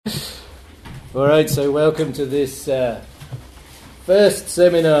All right, so welcome to this first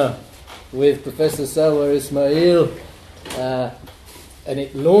seminar with Professor Salwa Ismail, and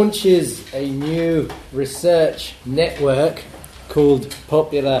it launches a new research network called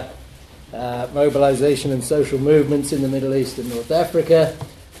Popular Mobilization and Social Movements in the Middle East and North Africa,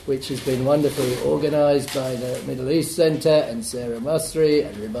 which has been wonderfully organized by the Middle East Center and Sarah Masri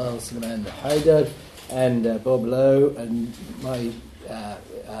and Rimal Salman Haidar and Bob Lowe, and my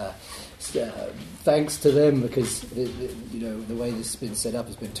thanks to them, because the way this has been set up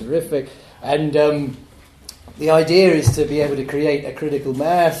has been terrific. And the idea is to be able to create a critical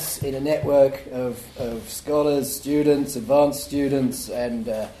mass in a network of scholars, students, advanced students,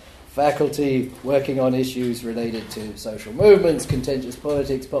 and faculty working on issues related to social movements, contentious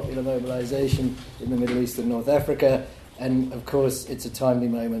politics, popular mobilization in the Middle East and North Africa. And of course, it's a timely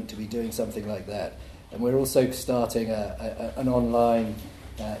moment to be doing something like that. And we're also starting an online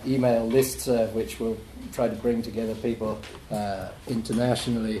email listserv, which will try to bring together people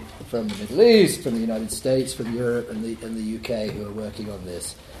internationally from the Middle East, from the United States, from Europe and the UK who are working on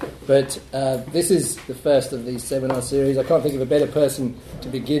this. But this is the first of these seminar series. I can't think of a better person to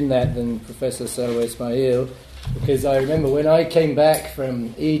begin that than Professor Salwa Ismail, because I remember when I came back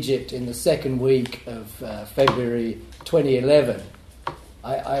from Egypt in the second week of February 2011,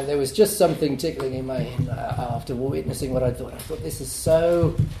 there was just something tickling in my head after witnessing what I thought. This is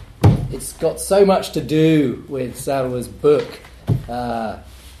so... It's got so much to do with Salwa's book,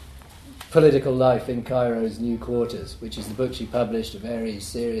 Political Life in Cairo's New Quarters, which is the book she published, a very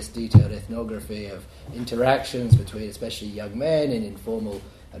serious, detailed ethnography of interactions between especially young men in informal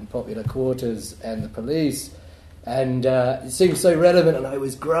and popular quarters and the police. And it seemed so relevant, and I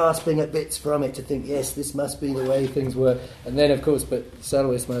was grasping at bits from it to think, yes, this must be the way things work. And then, of course, but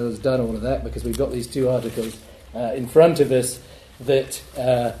Salwa Ismail has done all of that, because we've got these two articles in front of us that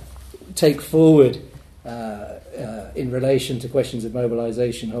take forward, in relation to questions of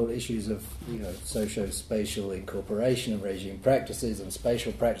mobilization, whole issues of socio-spatial incorporation of regime practices and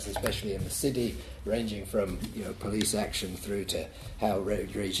spatial practices, especially in the city, ranging from police action through to how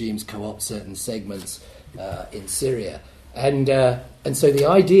regimes co-opt certain segments in Syria. And so the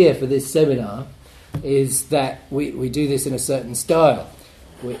idea for this seminar is that we do this in a certain style.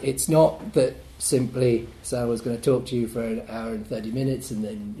 It's not that simply Salwa's going to talk to you for an hour and 30 minutes and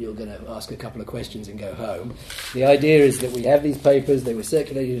then you're going to ask a couple of questions and go home. The idea is that we have these papers, they were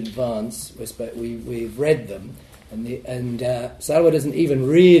circulated in advance, we've read them, and Salwa doesn't even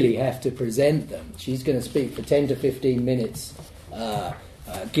really have to present them. She's going to speak for 10 to 15 minutes,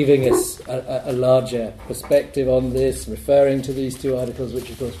 giving us a larger perspective on this, referring to these two articles,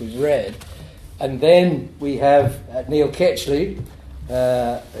 which of course we've read. And then we have Neil Ketchley,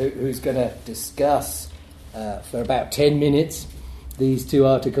 who's going to discuss for about 10 minutes these two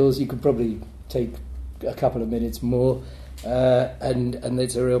articles. You could probably take a couple of minutes more, and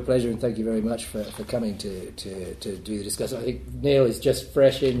it's a real pleasure, and thank you very much for coming to do the discussion. I think Neil is just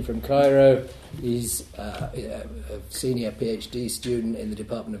fresh in from Cairo. He's a senior PhD student in the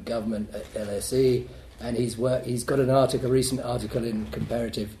Department of Government at LSE, and he's got a recent article in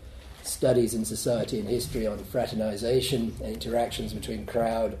Comparative Studies in Society and History on fraternization and interactions between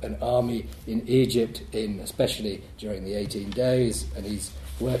crowd and army in Egypt, especially during the 18 days, and he's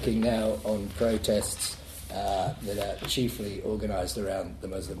working now on protests that are chiefly organized around the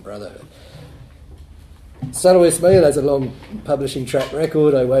Muslim Brotherhood. Salwa Ismail has a long publishing track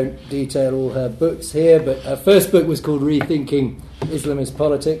record. I won't detail all her books here, but her first book was called Rethinking Islamist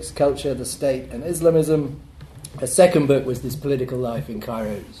Politics, Culture, the State and Islamism. Her second book was this Political Life in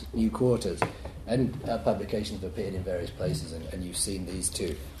Cairo's New Quarters, and her publications have appeared in various places, and you've seen these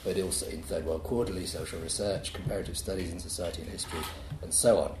two, but also in Third World Quarterly, Social Research, Comparative Studies in Society and History, and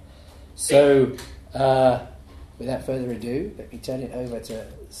so on. So, without further ado, let me turn it over to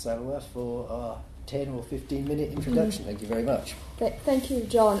Salwa for our 10 or 15 minute introduction. Thank you very much. Thank you,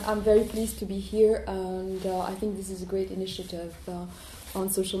 John. I'm very pleased to be here, and I think this is a great initiative on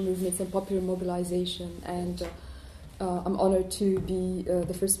social movements and popular mobilization, and I'm honored to be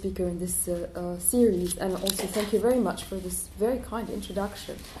the first speaker in this series, and also thank you very much for this very kind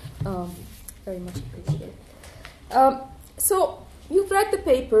introduction. Very much appreciated. So you've read the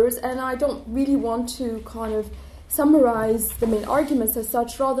papers, and I don't really want to kind of summarize the main arguments as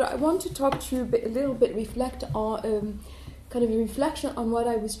such. Rather, I want to talk to you a little bit, reflect on kind of a reflection on what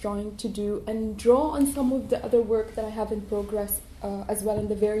I was trying to do, and draw on some of the other work that I have in progress, as well in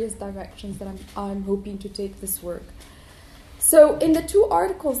the various directions that I'm hoping to take this work. So in the two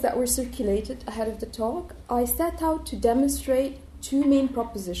articles that were circulated ahead of the talk, I set out to demonstrate two main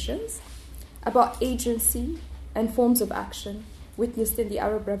propositions about agency and forms of action witnessed in the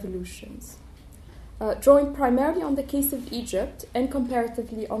Arab revolutions. drawing primarily on the case of Egypt and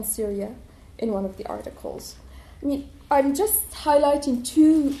comparatively on Syria in one of the articles. I mean, I'm just highlighting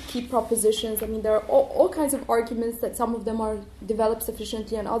two key propositions. I mean, there are all kinds of arguments that some of them are developed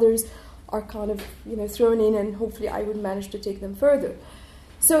sufficiently and others are kind of, thrown in, and hopefully I would manage to take them further.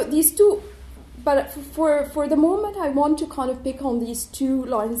 So these two, but for the moment, I want to kind of pick on these two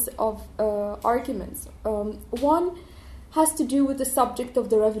lines of arguments. One has to do with the subject of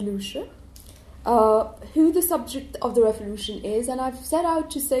the revolution, who the subject of the revolution is, and I've set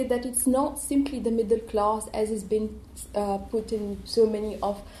out to say that it's not simply the middle class, as has been put in so many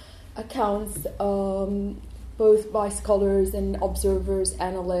of accounts, both by scholars and observers,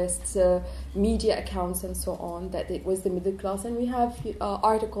 analysts, media accounts, and so on, that it was the middle class. And we have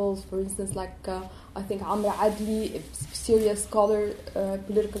articles, for instance, like I think Amr Adli, a serious scholar,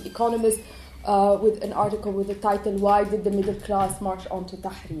 political economist, with an article with the title "Why Did the Middle Class March onto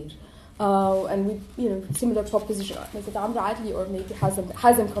Tahrir?" And with similar proposition, was it Amr Adli or maybe Hazem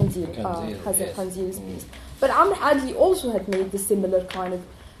Khanzir's piece. But Amr Adli also had made the similar kind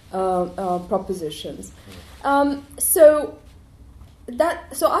of propositions. So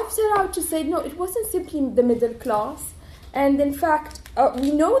I've set out to say, no, it wasn't simply the middle class. And in fact,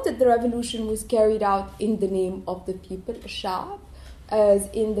 we know that the revolution was carried out in the name of the people, Sha'b, as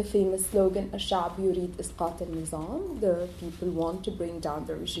in the famous slogan, Sha'b yurid isqat al-nizam, the people want to bring down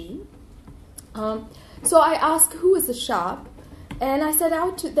the regime. So I asked, who is the Sha'b? And I set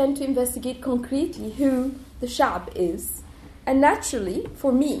out to investigate concretely who the Sha'b is. And naturally,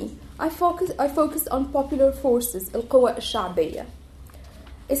 for me, I focused on popular forces, al-Qawa al-Sha'biyya,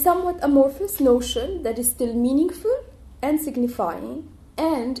 a somewhat amorphous notion that is still meaningful and signifying,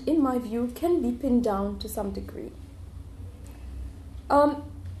 and, in my view, can be pinned down to some degree.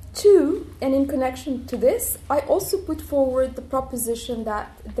 Two, and in connection to this, I also put forward the proposition that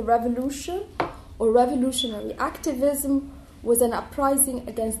the revolution or revolutionary activism was an uprising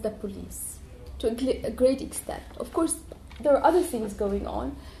against the police to a great extent. Of course, there are other things going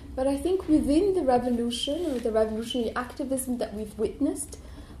on, but I think within the revolution or the revolutionary activism that we've witnessed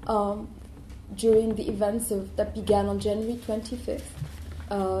during the events that began on January 25th,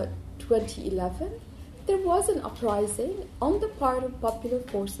 2011, there was an uprising on the part of popular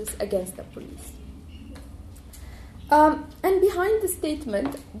forces against the police. And behind the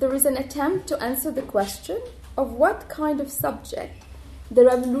statement, there is an attempt to answer the question of what kind of subject the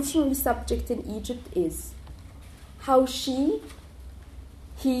revolutionary subject in Egypt is, how he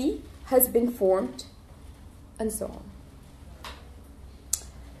has been formed, and so on.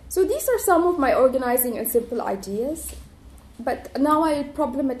 So these are some of my organizing and simple ideas, but now I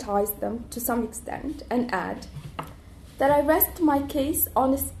problematize them to some extent and add that I rest my case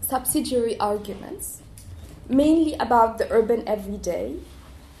on subsidiary arguments, mainly about the urban everyday,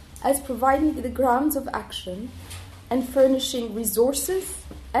 as providing the grounds of action and furnishing resources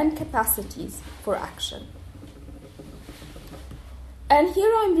and capacities for action. And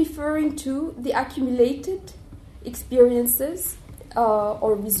here I'm referring to the accumulated experiences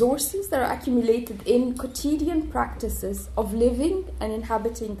or resources that are accumulated in quotidian practices of living and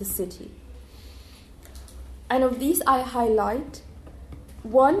inhabiting the city. And of these I highlight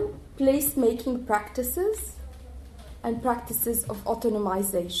 1, place-making practices and practices of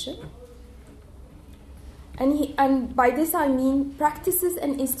autonomization. And by this I mean practices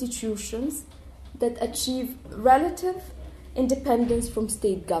and institutions that achieve relative independence from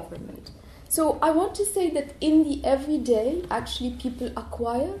state government. So I want to say that in the everyday, actually people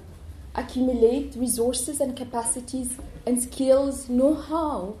accumulate resources and capacities and skills,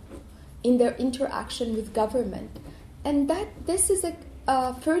 know-how in their interaction with government. And that this is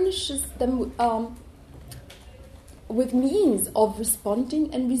furnishes them with means of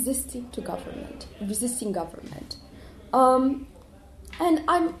responding and resisting government. And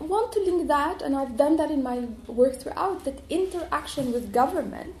I want to link that, and I've done that in my work throughout, that interaction with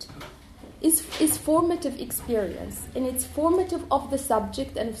government is formative experience, and it's formative of the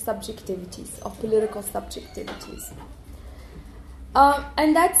subject and of subjectivities, of political subjectivities.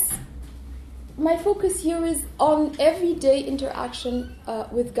 And that's, my focus here is on everyday interaction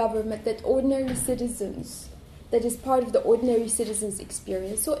with government, that ordinary citizens, that is part of the ordinary citizens'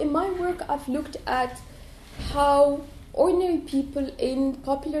 experience. So in my work, I've looked at how ordinary people in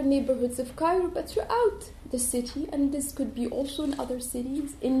popular neighborhoods of Cairo, but throughout the city, and this could be also in other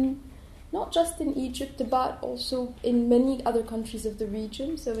cities, not just in Egypt, but also in many other countries of the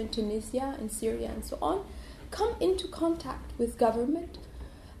region, so in Tunisia, in Syria, and so on, come into contact with government,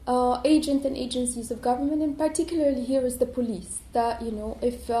 agent and agencies of government, and particularly here is the police. That,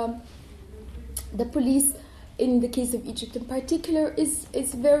 if the police in the case of Egypt in particular,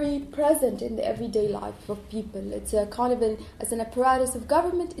 is very present in the everyday life of people. It's a kind of as an apparatus of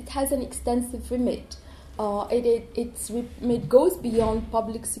government, it has an extensive remit. Its remit goes beyond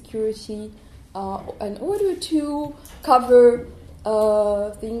public security in order to cover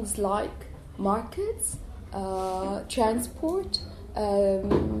things like markets, transport,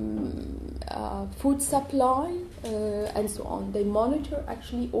 food supply, and so on. They monitor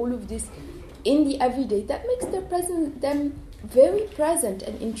actually all of this in the everyday. That makes them very present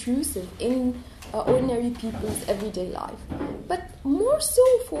and intrusive in ordinary people's everyday life. But more so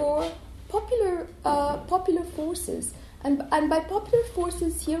for popular forces. And by popular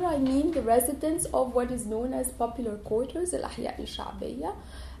forces here I mean the residents of what is known as popular quarters, al-ahya al-sha'biyya,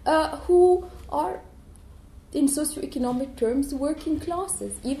 who are in socioeconomic terms working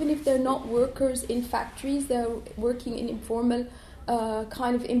classes. Even if they're not workers in factories, they're working in informal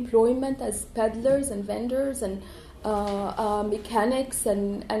kind of employment as peddlers and vendors and mechanics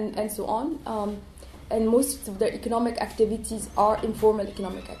and so on. And most of their economic activities are informal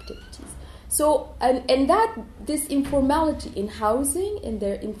economic activities. So, and that this informality in housing and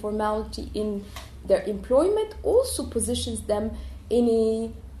their informality in their employment also positions them in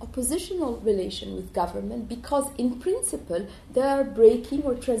a oppositional relation with government, because in principle they are breaking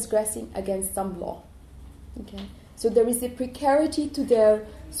or transgressing against some law. Okay, so there is a precarity to their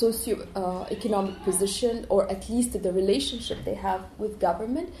socio-economic position, or at least to the relationship they have with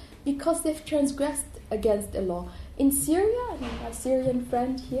government, because they've transgressed against a law. In Syria, and my Syrian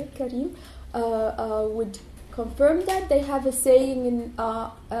friend here, Karim, would confirm that. They have a saying in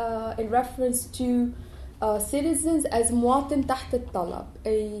reference to citizens as muwatin taht al-talab,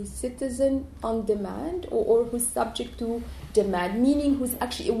 a citizen on demand, or who's subject to demand, meaning who's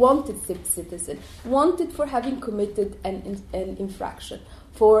actually a wanted citizen, wanted for having committed an infraction,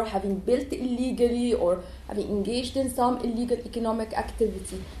 for having built illegally or having engaged in some illegal economic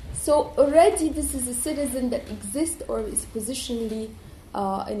activity. So already this is a citizen that exists or is positionally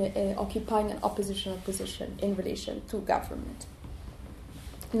occupying an oppositional position in relation to government.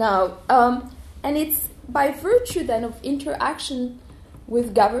 Now, and it's by virtue then of interaction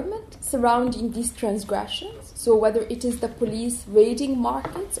with government surrounding these transgressions, so whether it is the police raiding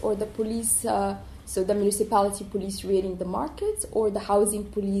markets or the police, so the municipality police raiding the markets, or the housing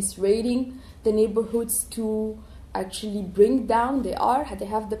police raiding the neighborhoods to actually bring down, they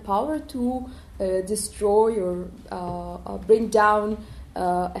have the power to destroy or bring down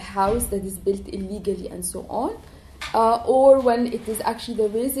a house that is built illegally and so on. Or when it is actually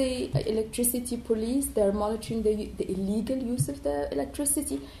there is a electricity police, they're monitoring the illegal use of the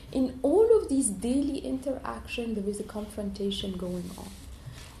electricity. In all of these daily interaction, there is a confrontation going on,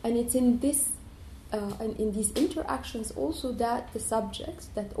 and it's in this and in these interactions also that the subjects,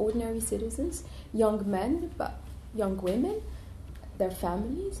 that ordinary citizens, young men, but young women, their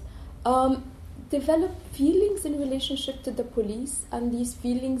families, develop feelings in relationship to the police, and these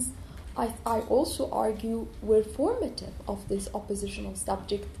feelings, I also argue, were formative of this oppositional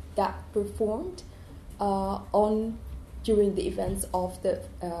subject that performed during the events of the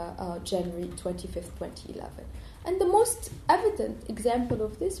January 25th, 2011. And the most evident example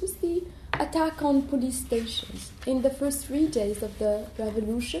of this was the attack on police stations. In the first 3 days of the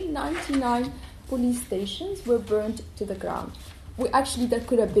revolution, 99 police stations were burned to the ground. There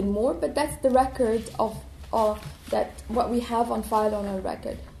could have been more, but that's the record of that what we have on file on our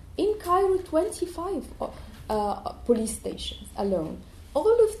record. In Cairo, 25 police stations alone,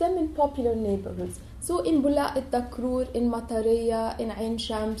 all of them in popular neighborhoods. So in Bula al-Dakrur, in Matareya, in Ain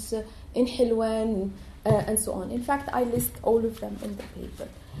Shams, in Hilwan, and so on. In fact, I list all of them in the paper.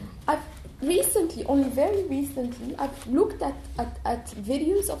 Very recently, I've looked at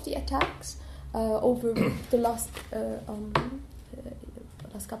videos of the attacks over the last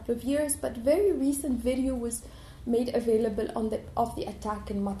couple of years, but very recent video was made available of the attack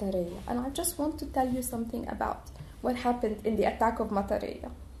in Matareya. And I just want to tell you something about what happened in the attack of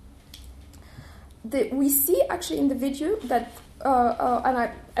Matareya. We see actually in the video that,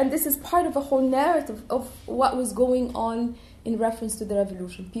 and this is part of a whole narrative of what was going on in reference to the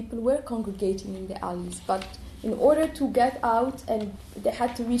revolution. People were congregating in the alleys, but in order to get out, and they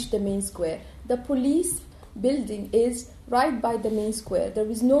had to reach the main square. The police building is right by the main square. There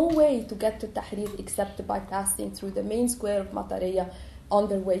is no way to get to Tahrir except by passing through the main square of Matareya on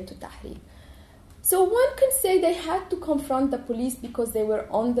their way to Tahrir. So one can say they had to confront the police because they were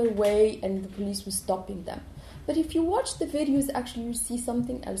on their way and the police was stopping them. But if you watch the videos, actually you see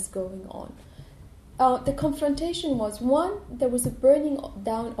something else going on. The confrontation was, one, there was a burning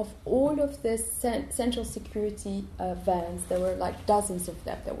down of all of the central security vans. There were like dozens of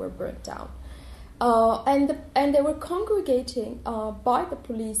them that were burnt down. And they were congregating by the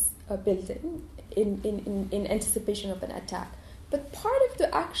police building in anticipation of an attack. But part of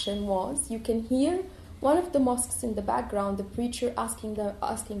the action was, you can hear one of the mosques in the background, the preacher asking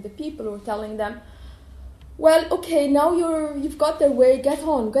the people, or telling them, well, okay, now you've got their way, get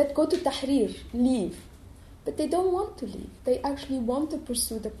on, go to Tahrir, leave. But they don't want to leave. They actually want to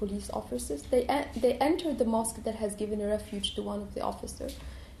pursue the police officers. They enter the mosque that has given a refuge to one of the officers,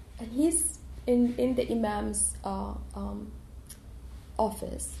 and he's in the imam's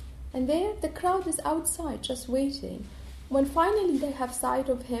office. And there, the crowd is outside, just waiting. When finally they have sight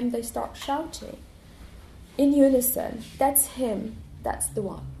of him, they start shouting in unison, "That's him, that's the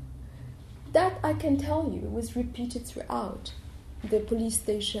one." That, I can tell you, was repeated throughout the police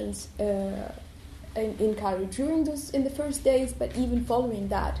stations in Cairo in the first days, but even following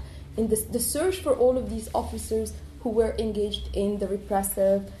that, in the search for all of these officers who were engaged in the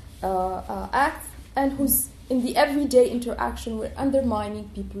repressive acts and who's in the everyday interaction were undermining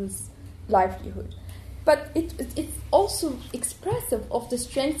people's livelihood. But it's also expressive of the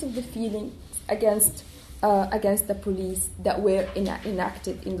strength of the feeling against the police that were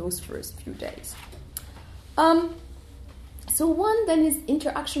enacted in those first few days. So one then is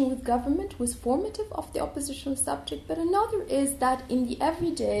interaction with government was formative of the oppositional subject, but another is that in the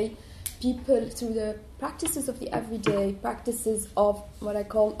everyday, people, through the practices of the everyday, practices of what I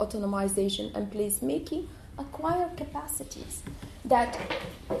call autonomization and placemaking, acquire capacities that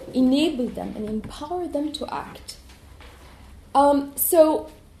enable them and empower them to act. So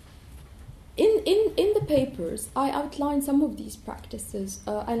in the papers, I outline some of these practices,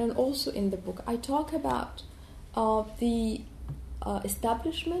 and then also in the book, I talk about the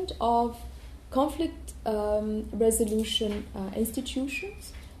establishment of conflict resolution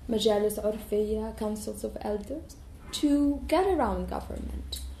institutions, majalis urfiyya, councils of elders, to get around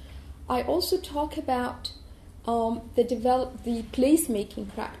government. I also talk about the placemaking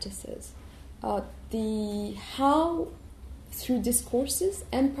practices, how through discourses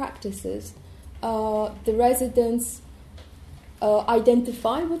and practices the residents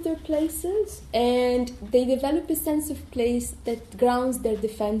identify with their places, and they develop a sense of place that grounds their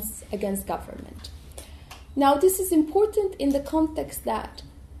defense against government. Now, this is important in the context that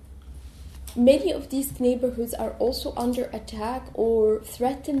many of these neighborhoods are also under attack or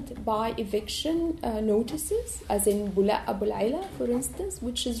threatened by eviction notices, as in Bula Abu al-Aila, for instance,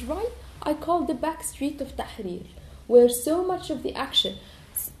 which is right, I call the back street of Tahrir, where so much of the action,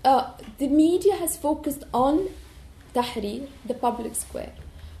 the media has focused on Tahrir, the public square.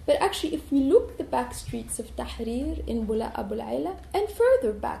 But actually, if we look the back streets of Tahrir in Bula Abu al-Aila, and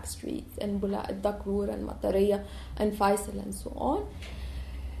further back streets in Bula al-Dakrur and Matariya and Faisal and so on,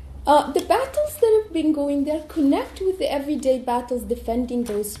 the battles that have been going there connect with the everyday battles defending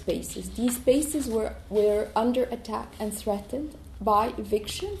those spaces. These spaces were under attack and threatened by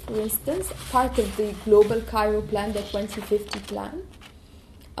eviction, for instance, part of the Global Cairo Plan, the 2050 plan.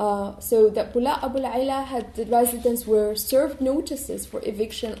 So that Bula Abu al-Aila had, the residents were served notices for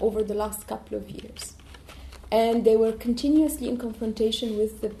eviction over the last couple of years. And they were continuously in confrontation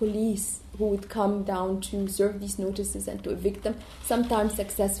with the police, who would come down to serve these notices and to evict them, sometimes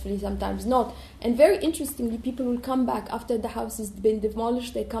successfully, sometimes not. And very interestingly, people will come back after the house has been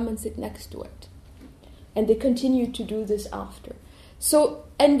demolished, they come and sit next to it. And they continue to do this after. So,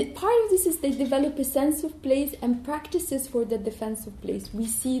 and part of this is they develop a sense of place and practices for the defense of place. We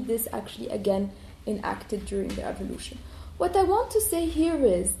see this actually again enacted during the revolution. What I want to say here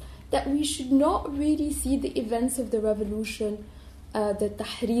is that we should not really see the events of the revolution, the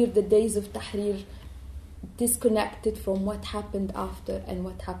Tahrir, the days of Tahrir, disconnected from what happened after and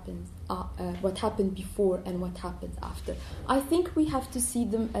what happened before and what happens after. I think we have to see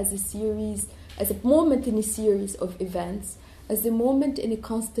them as a series, as a moment in a series of events, as a moment in a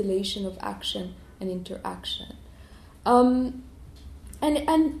constellation of action and interaction. And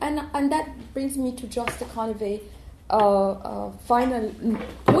that brings me to just a kind of a final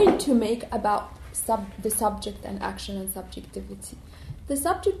point to make about the subject and action and subjectivity. The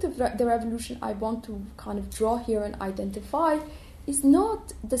subject of the revolution I want to kind of draw here and identify is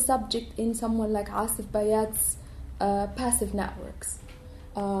not the subject in someone like Asif Bayat's passive networks,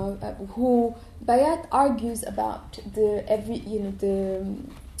 who Bayat argues about the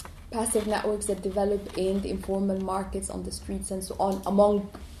passive networks that develop in the informal markets, on the streets and so on,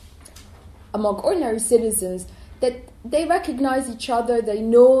 among ordinary citizens, that they recognize each other, they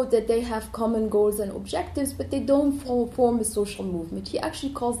know that they have common goals and objectives, but they don't form a social movement. He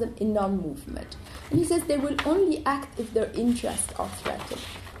actually calls them a non-movement. And he says they will only act if their interests are threatened.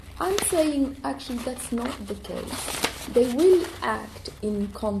 I'm saying actually that's not the case. They will act in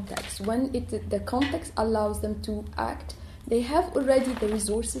context. When the context allows them to act, they have already the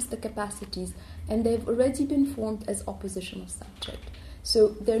resources, the capacities, and they've already been formed as oppositional subject. So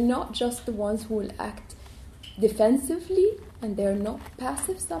they're not just the ones who will act defensively, and they're not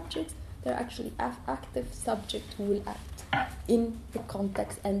passive subjects. They're actually active subjects who will act in the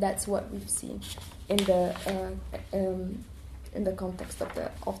context, and that's what we've seen in the context of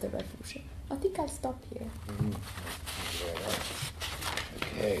the revolution. I think I'll stop here. Thank you very much.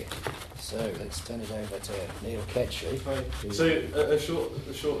 Okay, so let's turn it over to Neil Ketchley. Hi. So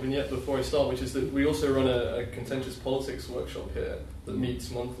a short vignette before I start, which is that we also run a contentious politics workshop here that meets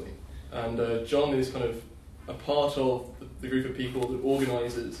monthly, and John is kind of a part of the group of people that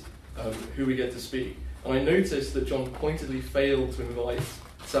organises who we get to speak. And I noticed that John pointedly failed to invite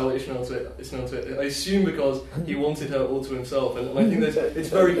Sawa Ismail to it. I assume because he wanted her all to himself, and I think it's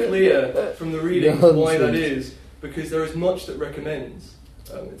very clear from the reading why that is, because there is much that recommends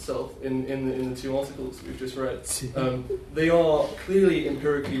itself in the two articles that we've just read. They are clearly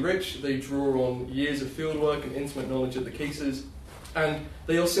empirically rich. They draw on years of fieldwork and intimate knowledge of the cases, and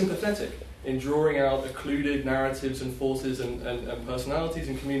they are sympathetic in drawing out occluded narratives and forces and personalities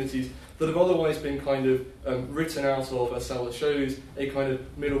and communities that have otherwise been kind of written out of, as Sawa shows, a kind of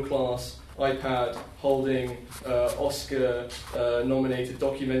middle-class, iPad-holding, Oscar-nominated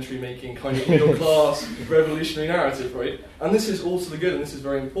documentary-making kind of middle-class revolutionary narrative, right? And this is all to the good, and this is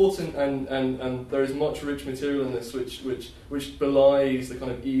very important, and there is much rich material in this which belies the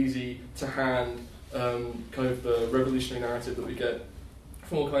kind of easy-to-hand kind of revolutionary narrative that we get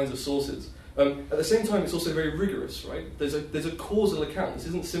from all kinds of sources. At the same time, it's also very rigorous, right? There's a causal account. This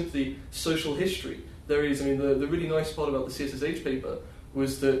isn't simply social history. There is, the really nice part about the CSSH paper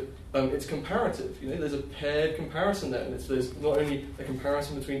was that it's comparative. There's a paired comparison there, and there's not only a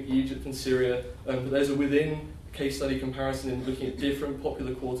comparison between Egypt and Syria, but there's a within case study comparison in looking at different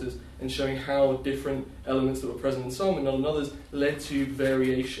popular quarters and showing how different elements that were present in some and not in others led to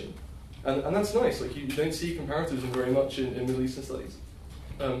variation. And that's nice. Like, you don't see comparativism very much in Middle Eastern studies.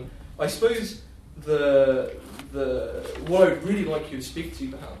 I suppose what I would really like you to speak to,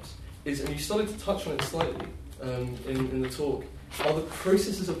 perhaps, is, and you started to touch on it slightly in the talk, are the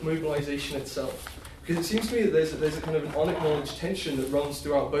processes of mobilization itself. Because it seems to me that there's a kind of an unacknowledged tension that runs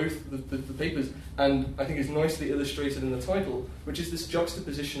throughout both the papers, and I think is nicely illustrated in the title, which is this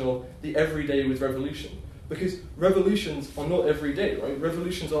juxtaposition of the everyday with revolution. Because revolutions are not everyday, right?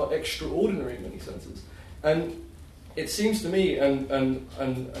 Revolutions are extraordinary in many senses. And it seems to me, and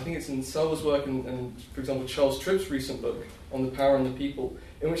I think it's in Sawa's work and, for example, Charles Tripp's recent book on the power and the people,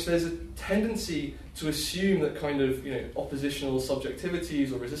 in which there's a tendency to assume that kind of, oppositional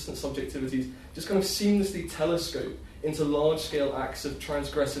subjectivities or resistant subjectivities just kind of seamlessly telescope into large-scale acts of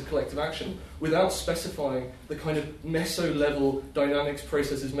transgressive collective action without specifying the kind of meso-level dynamics,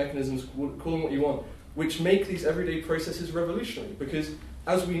 processes, mechanisms, call them what you want, which make these everyday processes revolutionary. Because,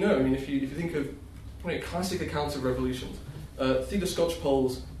 as we know, if you think of classic accounts of revolutions, Theda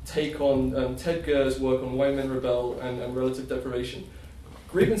Skocpol's take on Ted Gurr's work on Why Men Rebel and relative deprivation.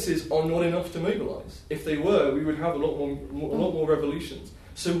 Grievances are not enough to mobilize. If they were, we would have a lot more revolutions.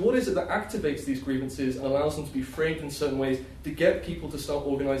 So what is it that activates these grievances and allows them to be framed in certain ways to get people to start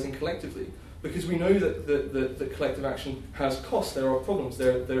organizing collectively? Because we know that collective action has costs. There are problems.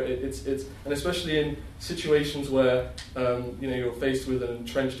 And especially in situations where you're faced with an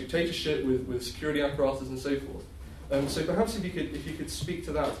entrenched dictatorship, with security apparatus and so forth. So perhaps if you could speak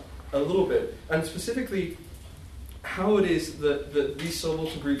to that a little bit, and specifically how it is that these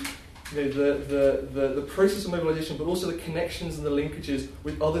subaltern groups, the process of mobilization, but also the connections and the linkages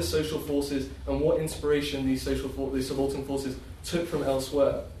with other social forces, and what inspiration these subaltern forces took from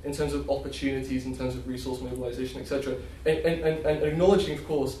elsewhere in terms of opportunities, in terms of resource mobilization, etc. And acknowledging, of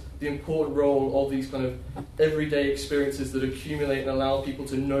course, the important role of these kind of everyday experiences that accumulate and allow people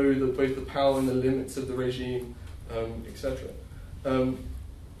to know both the power and the limits of the regime, etc.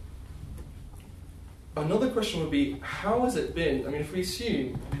 Another question would be, how has it been? If we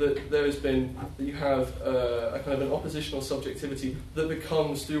assume that you have a kind of an oppositional subjectivity that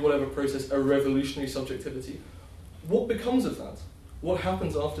becomes, through whatever process, a revolutionary subjectivity, what becomes of that? What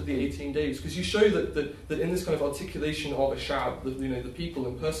happens after the 18 days? Because you show that in this kind of articulation of a shab, the people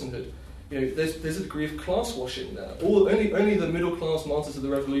and personhood, there's a degree of class washing there. Only the middle class martyrs of the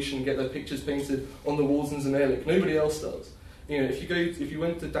revolution get their pictures painted on the walls in Zamalek. Nobody else does. If you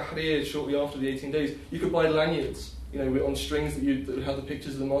went to Tahrir shortly after the 18 days, you could buy lanyards, on strings that had the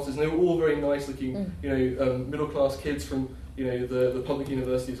pictures of the martyrs, and they were all very nice looking, middle class kids from, the public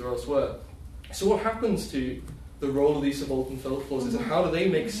universities or elsewhere. So what happens to the role of these subaltern forces, and how do they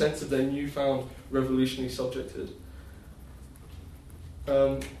make sense of their newfound revolutionary subjecthood.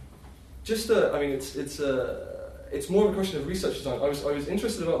 It's more of a question of research design. I was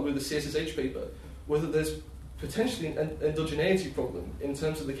interested about with the CSSH paper whether there's potentially an endogeneity problem in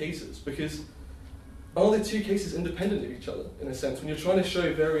terms of the cases, because are the two cases independent of each other in a sense? When you're trying to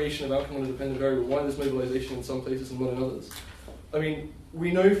show variation of outcome on a dependent variable, why there's mobilization in some places and not in others? I mean,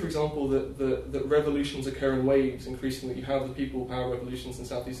 we know, for example, that revolutions occur in waves increasingly. You have the people power revolutions in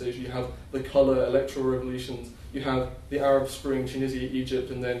Southeast Asia, you have the colour electoral revolutions, you have the Arab Spring, Tunisia,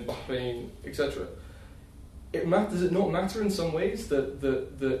 Egypt, and then Bahrain, etc. Does it not matter in some ways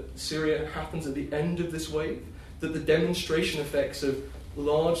that Syria happens at the end of this wave? That the demonstration effects of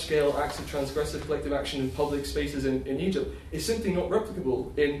large-scale acts of transgressive collective action in public spaces in Egypt is simply not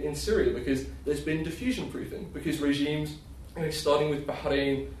replicable in Syria, because there's been diffusion proofing, because regimes, starting with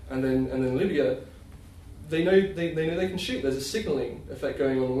Bahrain and then Libya, they know they can shoot. There's a signalling effect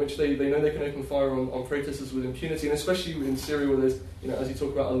going on in which they know they can open fire on protesters with impunity, and especially in Syria where there's, as you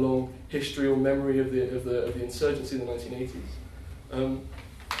talk about, a long history or memory of the insurgency in the 1980s.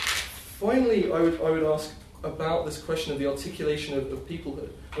 Finally, I would ask about this question of the articulation of peoplehood.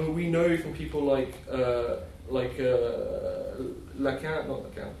 I mean, we know from people like Lacan, not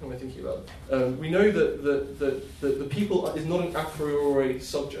Lacan, who am I thinking about? We know that the people is not an a priori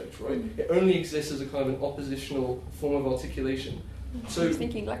subject, right? It only exists as a kind of an oppositional form of articulation. So I'm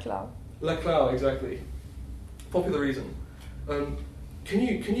thinking Laclau. Laclau, exactly. Popular reason. Can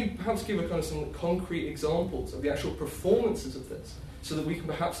you perhaps give a kind of some concrete examples of the actual performances of this, so that we can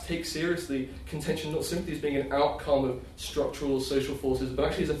perhaps take seriously contention not simply as being an outcome of structural or social forces, but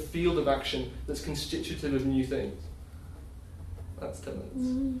actually as a field of action that's constitutive of new things? That's 10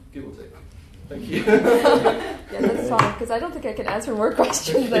 minutes, give or take. Thank you. Yeah, that's fine, because I don't think I can answer more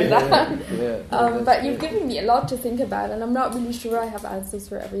questions than that. But you've given me a lot to think about, and I'm not really sure I have answers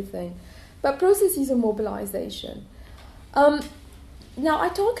for everything. But processes of mobilization. Now, I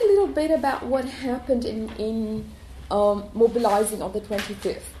talk a little bit about what happened in mobilizing on the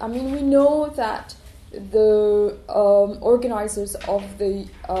 25th. I mean, we know that the organizers of the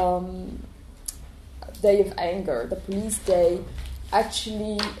Day of Anger, the police day,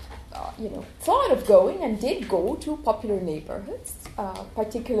 actually, thought of going and did go to popular neighborhoods,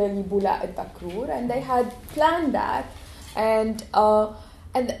 particularly Bula al-Bakrur, and they had planned that, and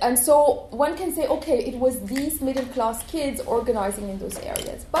so one can say, okay, it was these middle-class kids organizing in those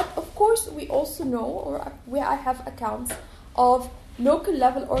areas. But of course, we also know, I have accounts of local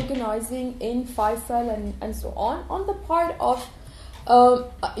level organizing in Faisal and so on the part of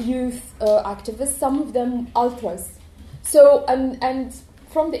youth activists, some of them ultras. So, and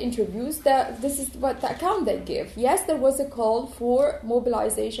from the interviews, this is what the account they give. Yes, there was a call for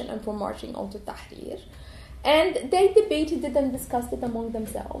mobilization and for marching onto Tahrir. And they debated it and discussed it among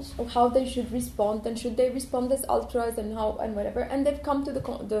themselves of how they should respond, and should they respond as ultras and how and whatever. And they've come to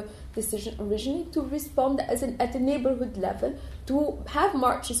the decision originally to respond at a neighborhood level, to have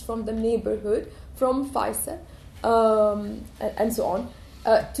marches from the neighborhood, from Faisal, and so on,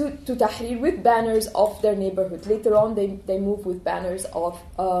 to Tahrir with banners of their neighborhood. Later on, they move with banners of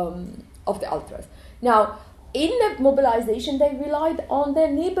the ultras. Now, in the mobilization, they relied on their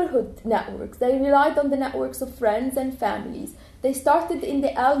neighborhood networks. They relied on the networks of friends and families. They started in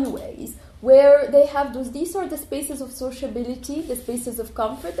the alleyways, where they have these are the spaces of sociability, the spaces of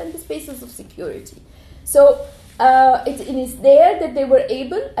comfort, and the spaces of security. So it is there that they were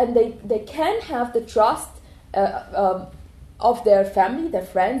able, and they can have the trust of their family, their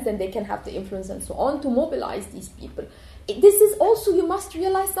friends, and they can have the influence and so on to mobilize these people. This is also, you must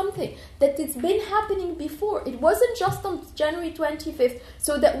realize something, that it's been happening before. It wasn't just on January 25th,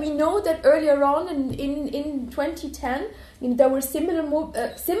 so that we know that earlier on in 2010, there were similar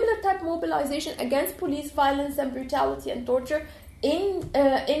type mobilization against police violence and brutality and torture in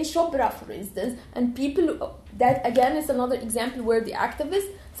Shobra, for instance. And people, that again is another example where the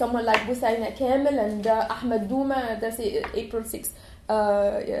activists, someone like Busaina Kamel and Ahmed Douma, that's April 6th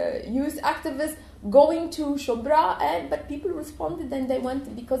youth activists, going to Shobra, but people responded and they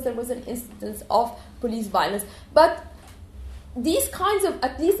went because there was an instance of police violence. But these kinds of,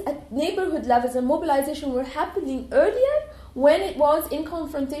 at least at neighborhood levels, and mobilization were happening earlier when it was in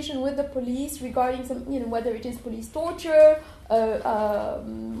confrontation with the police regarding some, whether it is police torture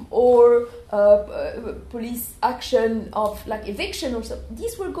or police action of like eviction or so.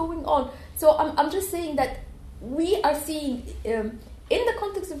 These were going on. So I'm just saying that we are seeing in the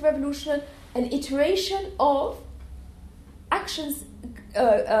context of revolution an iteration of actions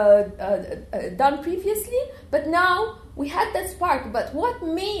done previously, but now we had that spark. But what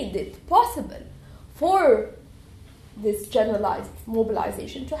made it possible for this generalized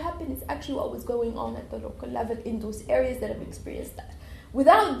mobilization to happen. It's actually what was going on at the local level in those areas that have experienced that.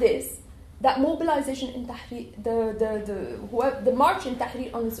 Without this, that mobilization in Tahrir, the march in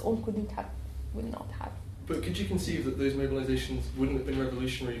Tahrir on its own would not have. But could you conceive that those mobilizations wouldn't have been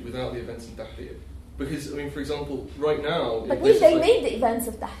revolutionary without the events in Tahrir? Because, I mean, for example, right now... But they made the events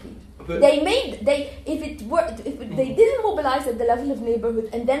of Tahrir. If they didn't mobilize at the level of neighborhood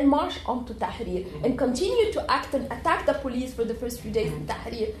and then march onto Tahrir and continue to act and attack the police for the first few days in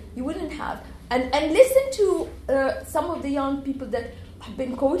Tahrir, you wouldn't have. And listen to some of the young people that have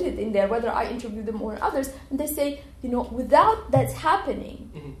been quoted in there, whether I interview them or others, and they say, without that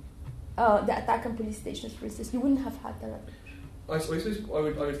happening, the attack on police stations, for instance, you wouldn't have had that. I suppose I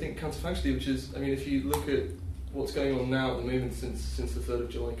would think counterfactually, which is, I mean, if you look at what's going on now at the moment since the 3rd of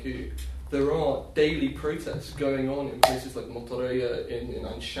July coup, there are daily protests going on in places like Monterrey, in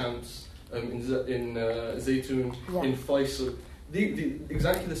Ain Shams, in Zaytun, in Faisal,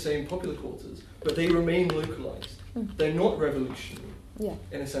 exactly the same popular quarters, but they remain localized. They're not revolutionary. Yeah.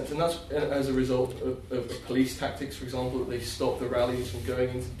 In a sense, and that's as a result of police tactics, for example, that they stop the rallies from going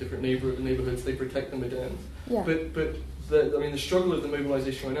into different neighborhoods, they protect the Medans. Yeah. But the struggle of the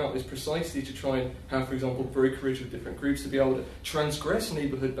mobilization right now is precisely to try and have, for example, brokerage with different groups to be able to transgress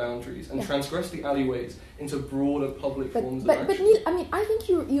neighborhood boundaries and transgress the alleyways into broader public forms of action. But Neil, I mean, I think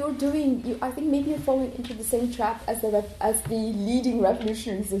I think maybe you're falling into the same trap as the leading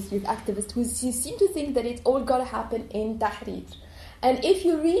revolutionaries as youth activists who seem to think that it's all got to happen in Tahrir. And if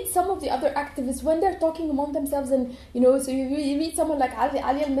you read some of the other activists, when they're talking among themselves, and so you read someone like Ali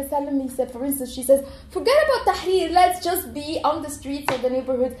al-Masalami said, for instance, she says, forget about Tahrir, let's just be on the streets of the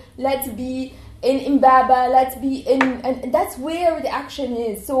neighborhood, let's be in Imbaba, let's be in, and that's where the action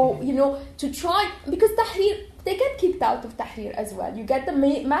is. So, to try, because Tahrir, they get kicked out of Tahrir as well. You get the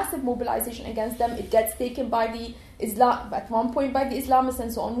massive mobilization against them, it gets taken by the Islam, at one point by the Islamists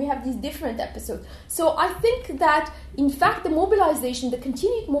and so on. We have these different episodes. So I think that, in fact, the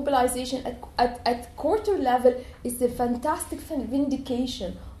continued mobilization at quarter level is a fantastic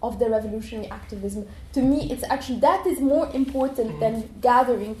vindication of the revolutionary activism. To me, it's actually, that is more important than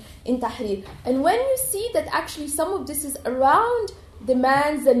gathering in Tahrir. And when you see that actually some of this is around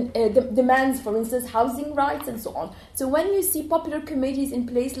demands and demands, for instance, housing rights and so on. So when you see popular committees in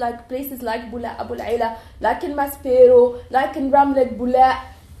places like Bula Abu al-Aila, like in Maspero, like in Ramlet Bula,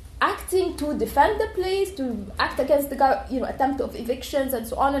 acting to defend the place, to act against the attempt of evictions and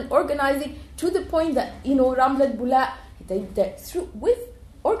so on, and organizing to the point that Ramlet Bula, with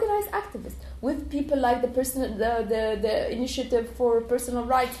organized activists, with people like the Initiative for Personal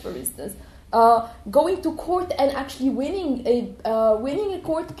Rights, for instance. Going to court and actually winning a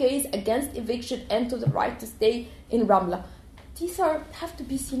court case against eviction and to the right to stay in Ramla. These have to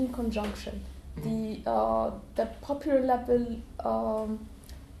be seen in conjunction. The popular level,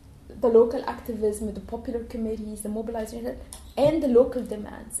 the local activism, the popular committees, the mobilization, and the local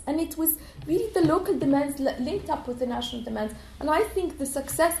demands. And it was really the local demands linked up with the national demands. And I think the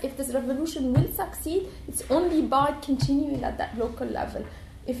success, if this revolution will succeed, it's only by continuing at that local level.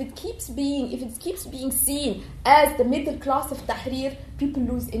 If it keeps being seen as the middle class of Tahrir, people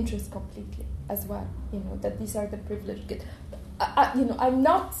lose interest completely as well. That these are the privileged kids. I'm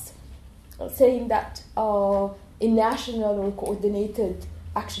not saying that a national or coordinated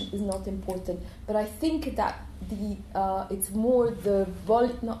action is not important, but I think that it's more the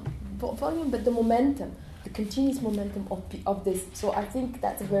volume, but the momentum, the continuous momentum of this. So I think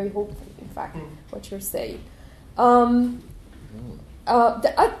that's very hopeful. In fact, what you're saying.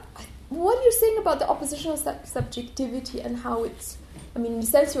 What you're saying about the oppositional subjectivity and how it's, in the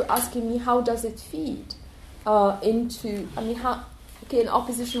sense you're asking me, how does it feed into, an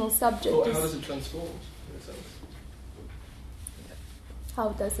oppositional subject. Well, how does it transform, in a sense? How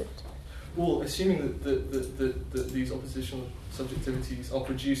does it? Well, assuming that these oppositional subjectivities are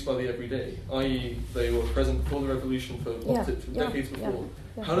produced by the everyday, i.e. they were present before the revolution for decades before,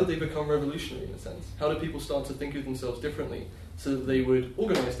 how did they become revolutionary, in a sense? How did people start to think of themselves differently so that they would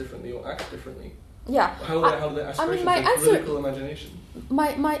organize differently or act differently? Yeah. How do their aspirations political imagination?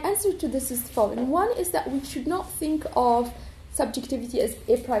 My answer to this is the following. One is that we should not think of subjectivity as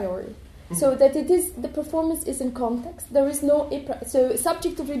a priori. So that the performance is in context. There is no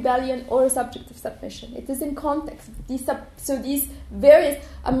subject of rebellion or a subject of submission. It is in context. These various.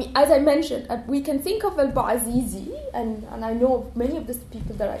 As I mentioned, we can think of Al-Bouazizi, and I know of many of the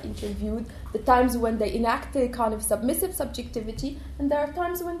people that I interviewed. The times when they enact a kind of submissive subjectivity, and there are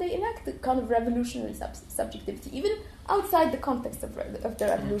times when they enact a kind of revolutionary subjectivity, even outside the context of the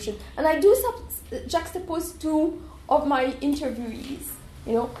revolution. And I do juxtapose two of my interviewees.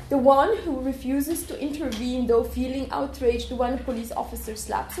 You know, the one who refuses to intervene, though feeling outraged, the one police officer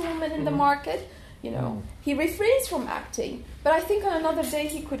slaps a woman in the market, you know, he refrains from acting. But I think on another day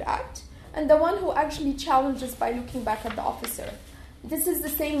he could act. And the one who actually challenges by looking back at the officer. This is the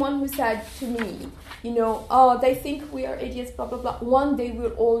same one who said to me, you know, oh, they think we are idiots, blah, blah, blah. One day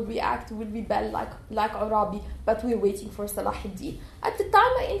we'll all react, we'll rebel like Arabi, but we're waiting for Salah ad-Din. At the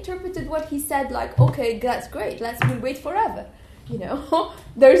time I interpreted what he said like, okay, that's great, we'll wait forever. You know,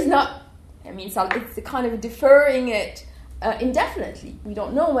 there's not, I mean, it's kind of deferring it indefinitely. We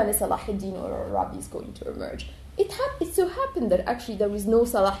don't know when a Salah ad-Din or Arabi is going to emerge. It so happened that actually there is no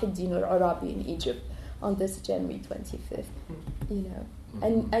Salah ad-Din or Arabi in Egypt on this January 25th, you know.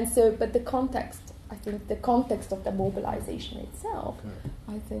 And so, but the context, I think the context of the mobilization itself,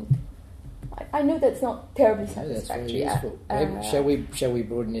 I think, I know that's not terribly satisfactory. That's very useful. Shall we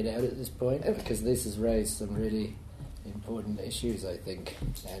broaden it out at this point? Okay. Because this has raised some really important issues, I think,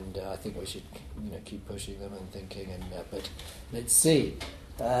 and I think we should, you know, keep pushing them and thinking. And but let's see.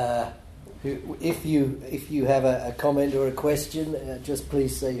 If you have a comment or a question, just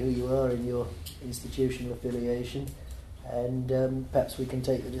please say who you are and your institutional affiliation, and perhaps we can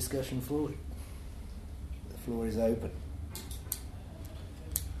take the discussion forward. The floor is open.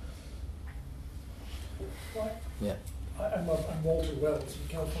 Right. Yeah. I'm Walter Wells from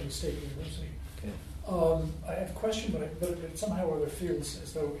California State University. Okay. I have a question, but it somehow or other feels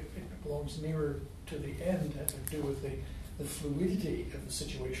as though it belongs nearer to the end, has to do with the fluidity of the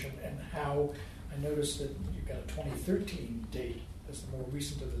situation and how I noticed that you've got a 2013 date as the more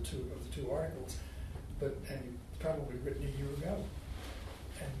recent of the two articles, and you've probably written a year ago,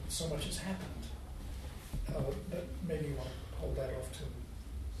 and so much has happened. But maybe you want to hold that off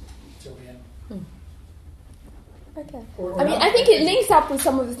till the end. Okay. Or I mean, not. I think it links up with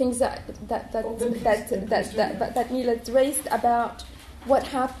some of the things that Neil had raised about what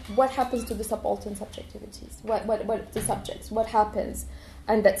happens to the subaltern subjectivities, what the subjects, what happens,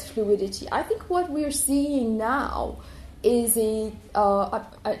 and that's fluidity. I think what we're seeing now is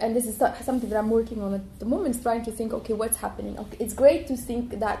and this is something that I'm working on at the moment, is trying to think, okay, what's happening? Okay, it's great to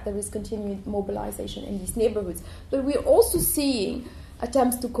think that there is continued mobilization in these neighborhoods, but we're also seeing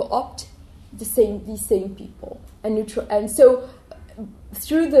attempts to co-opt these same people and so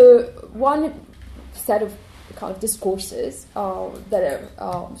through the one set of kind of discourses that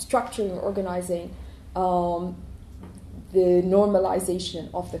are structuring, organizing the normalization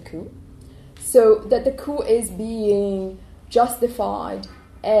of the coup, so that the coup is being justified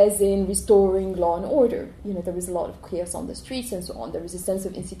as in restoring law and order. You know, there is a lot of chaos on the streets and so on. There is a sense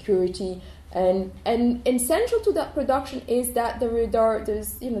of insecurity, and central to that production is that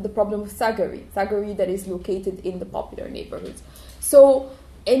there's the problem of thuggery that is located in the popular neighborhoods. So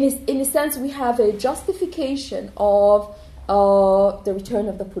in a sense, we have a justification of the return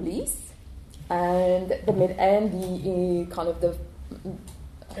of the police and the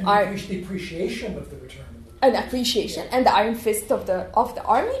appreciation of the return. An appreciation and the iron fist of the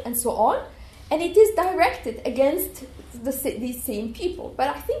army and so on, and it is directed against these same people. But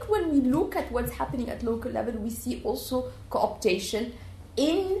I think when we look at what's happening at local level, we see also co-optation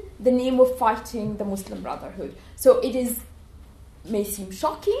in the name of fighting the Muslim Brotherhood. So it may seem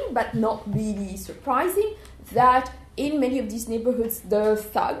shocking, but not really surprising, that in many of these neighborhoods, the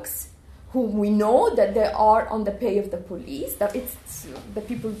thugs, whom we know that they are on the pay of the police, that it's the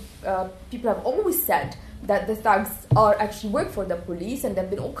people have always said that the thugs actually work for the police, and there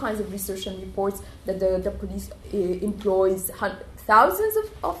have been all kinds of research and reports that the police employs thousands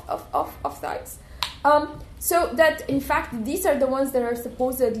of thugs. So that, in fact, these are the ones that are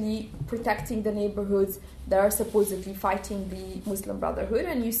supposedly protecting the neighborhoods, that are supposedly fighting the Muslim Brotherhood,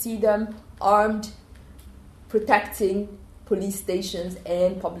 and you see them armed, protecting police stations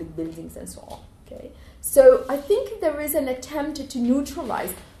and public buildings and so on. Okay, so I think there is an attempt to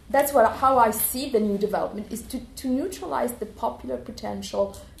neutralize. That's how I see the new development, is to neutralize the popular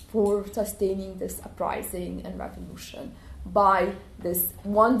potential for sustaining this uprising and revolution by this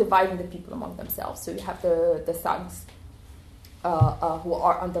one, dividing the people among themselves. So you have the thugs who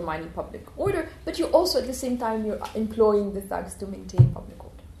are undermining public order, but you also at the same time you're employing the thugs to maintain public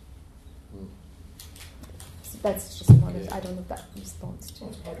order. So that's just one of, I don't know if that responds to.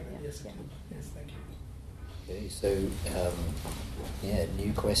 That's part of it. Yes, yeah. Yes, thank you. Okay, so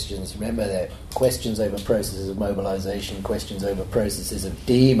new questions. Remember that questions over processes of mobilization, questions over processes of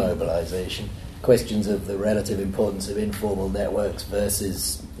demobilization, questions of the relative importance of informal networks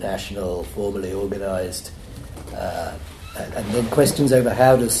versus national, formally organized, and then questions over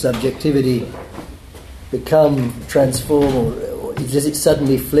how does subjectivity transform, or does it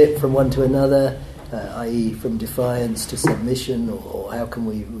suddenly flip from one to another? i.e. from defiance to submission, or how can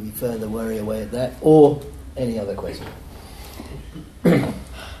we further worry away at that, or any other question?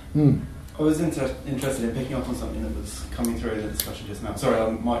 I was interested in picking up on something that was coming through in the discussion just now. Sorry,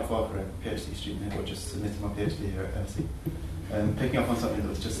 I'm Mike Farquhar, a PhD student here, or just submitted my PhD here at LSE. Picking up on something that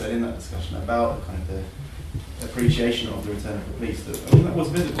was just said in that discussion about kind of the appreciation of the return of the police. That was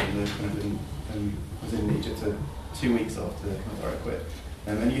visible was in Egypt 2 weeks after the Mubarak quit.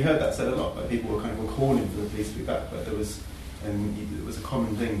 And you heard that said a lot, but people were kind of calling for the police to be back, but it was a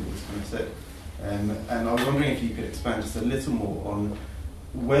common thing that was kind of said. And I was wondering if you could expand just a little more on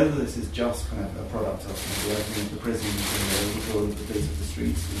whether this is just kind of a product of the opening of the prisons and the withdrawal of the police of the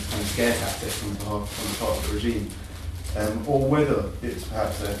streets and kind of scare tactics on the part of the regime, or whether it's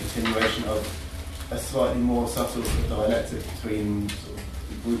perhaps a continuation of a slightly more subtle dialectic between sort of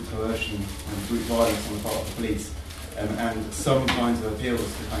brute coercion and brute violence on the part of the police, and some kinds of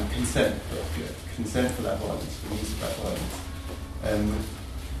appeals to kind of consent for that violence, for the use of that violence.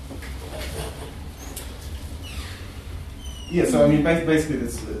 Yeah, so I mean, basically,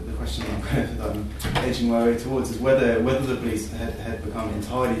 the question that I'm edging my way towards is whether the police had become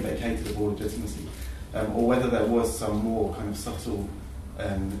entirely vacated of all legitimacy, or whether there was some more kind of subtle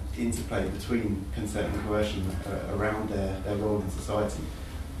interplay between consent and coercion around their role in society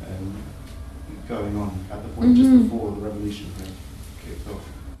going on at the point just before the revolution kicked off.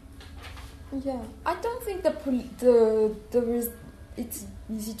 Yeah, I don't think it's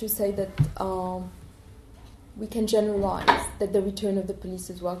easy to say that we can generalize that the return of the police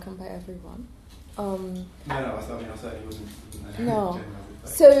is welcomed by everyone. I certainly wasn't. No.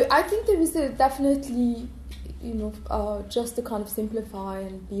 So I think there is definitely, just to kind of simplify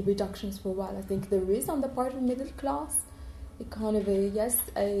and be reductions for a while, I think there is on the part of the middle class a kind of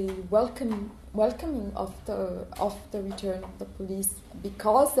a welcoming of the return of the police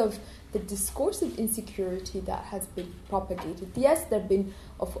because of the discourse of insecurity that has been propagated. Yes, there have been,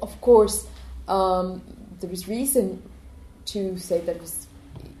 of course, there is reason to say that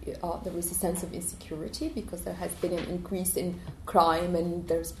there is a sense of insecurity because there has been an increase in crime and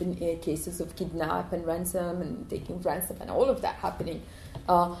there's been cases of kidnap and ransom and taking ransom and all of that happening.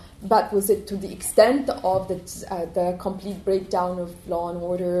 But was it to the extent of the complete breakdown of law and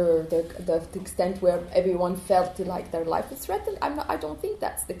order, or the extent where everyone felt like their life was threatened? I don't think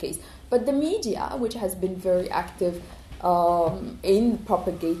that's the case. But the media, which has been very active in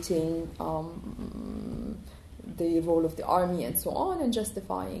propagating the role of the army and so on and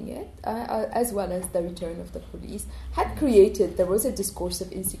justifying it, as well as the return of the police, there was a discourse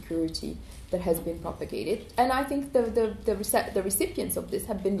of insecurity that has been propagated, and I think the recipients of this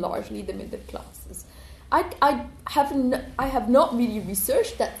have been largely the middle classes. I have not really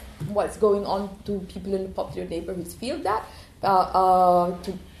researched that what's going on to people in the popular neighborhoods feel that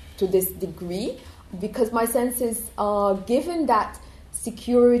to this degree, because my sense is given that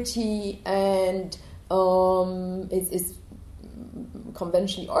security and is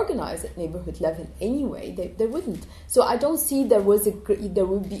conventionally organized at neighborhood level anyway, they wouldn't. So I don't see there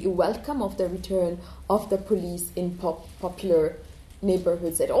would be a welcome of the return of the police in popular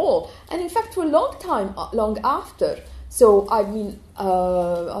neighborhoods at all. And in fact, for a long time, long after. So I mean,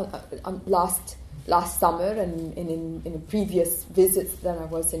 last summer and in previous visits that I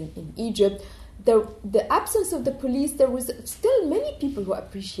was in Egypt, the absence of the police, there was still many people who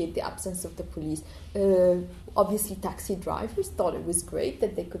appreciate the absence of the police. Obviously, taxi drivers thought it was great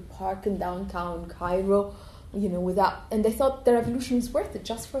that they could park in downtown Cairo, and they thought the revolution was worth it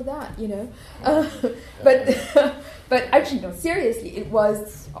just for that, But actually, no, seriously, it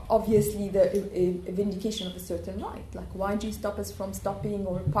was obviously a vindication of a certain right. Like, why do you stop us from stopping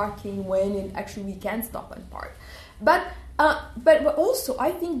or parking when actually we can stop and park? But also,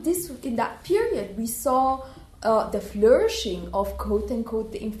 I think in that period, we saw the flourishing of,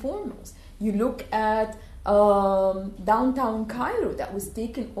 quote-unquote, the informals. You look at downtown Cairo that was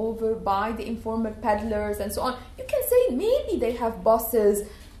taken over by the informal peddlers and so on. You can say maybe they have bosses,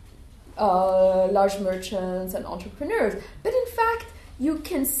 large merchants and entrepreneurs. But in fact, you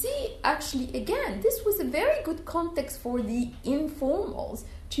can see, actually, again, this was a very good context for the informals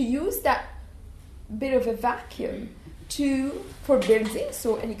to use that bit of a vacuum for building,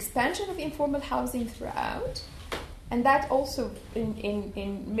 so an expansion of informal housing throughout, and that also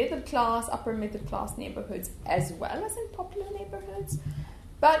in middle class, upper middle class neighborhoods as well as in popular neighborhoods,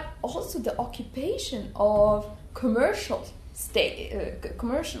 but also the occupation of commercial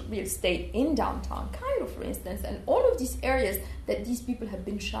real estate in downtown Cairo, for instance, and all of these areas that these people have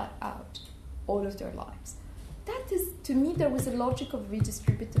been shut out all of their lives. That is, to me, there was a logic of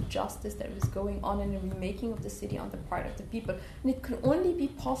redistributive justice that was going on in a remaking of the city on the part of the people. And it could only be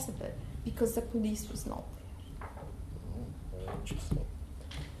possible because the police was not there. Very interesting.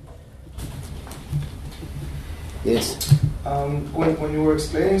 Yes. When you were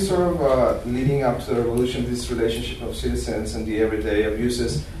explaining sort of leading up to the revolution, this relationship of citizens and the everyday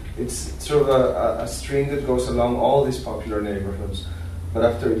abuses, it's sort of a string that goes along all these popular neighborhoods. But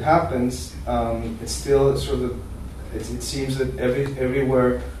after it happens, it's still sort of, it seems that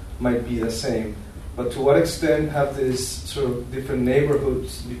everywhere might be the same. But to what extent have these sort of different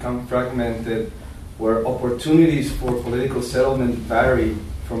neighborhoods become fragmented, where opportunities for political settlement vary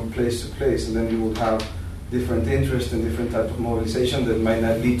from place to place, and then you will have different interests and different type of mobilization that might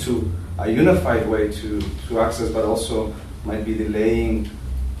not lead to a unified way to access, but also might be delaying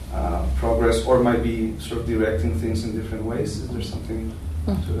progress, or might be sort of directing things in different ways. Is there something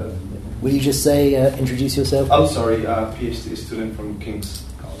to that? Will you just say, introduce yourself? I'm sorry, PhD student from King's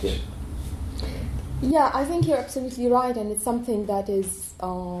College. Yeah, I think you're absolutely right, and it's something that is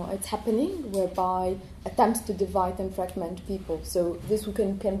it's happening, whereby attempts to divide and fragment people. So this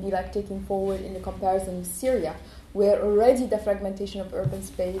can be like taking forward in the comparison with Syria, where already the fragmentation of urban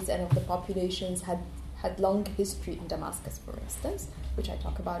space and of the populations had long history in Damascus, for instance, which I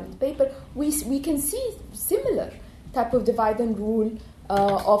talk about in the paper. We can see similar type of divide and rule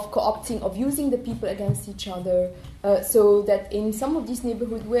of co-opting, of using the people against each other, so that in some of these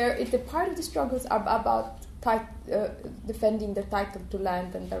neighborhoods where the part of the struggles are about defending the title to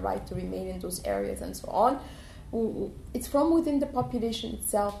land and the right to remain in those areas and so on, it's from within the population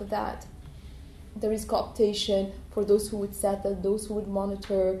itself that there is co-optation for those who would settle, those who would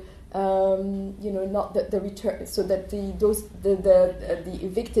monitor, not the return, so that the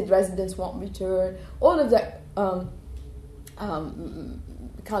evicted residents won't return. All of that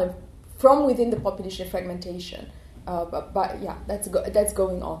kind of from within the population fragmentation. But yeah, that's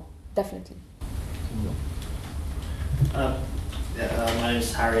going on, definitely. My name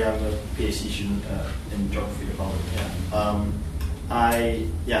is Harry. I'm a PhD student in geography department. I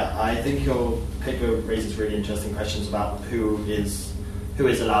think your paper raises really interesting questions about who is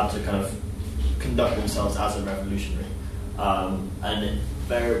allowed to kind of conduct themselves as a revolutionary, and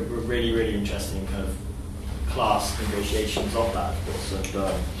very really interesting kind of class negotiations of that, of course,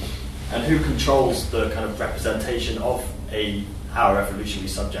 and who controls the kind of representation of how a revolutionary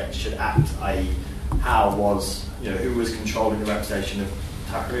subject should act, i.e. who was controlling the representation of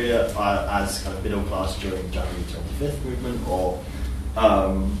Tahrir as kind of middle class during the January 25th movement, or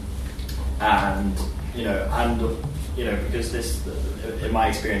because this, in my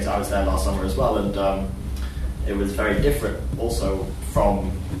experience, I was there last summer as well, and it was very different also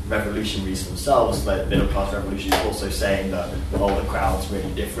from revolutionaries themselves. Like middle class revolutionaries also saying that the crowd's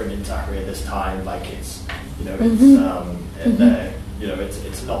really different in Tahrir this time, like it's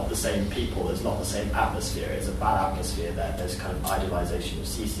it's not the same people, there's not the same atmosphere, it's a bad atmosphere there. There's kind of idealization of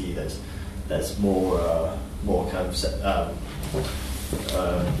Sisi, there's more kind of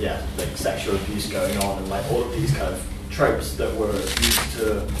like sexual abuse going on, and like all of these kind of tropes that were used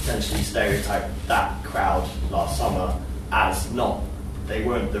to potentially stereotype that crowd last summer as they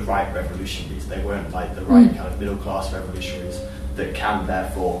weren't the right revolutionaries, they weren't like the right kind of middle class revolutionaries that can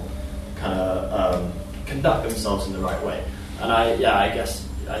therefore kind of conduct themselves in the right way. And I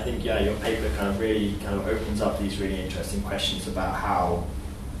think your paper kind of really kind of opens up these really interesting questions about how,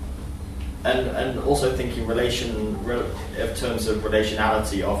 and also thinking in terms of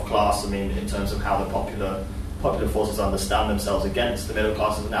relationality of class. I mean, in terms of how the popular forces understand themselves against the middle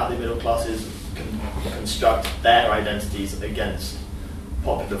classes, and how the middle classes can construct their identities against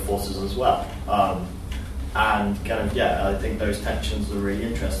popular forces as well. And kind of I think those tensions are really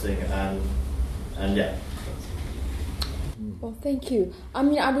interesting, and yeah. Well, thank you. I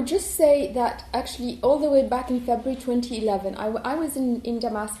mean, I would just say that actually all the way back in February 2011, I was in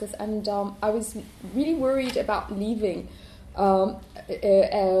Damascus, and I was really worried about leaving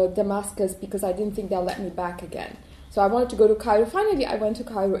Damascus because I didn't think they'll let me back again. So I wanted to go to Cairo. Finally, I went to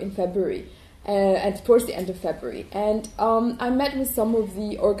Cairo in February, and towards the end of February. And I met with some of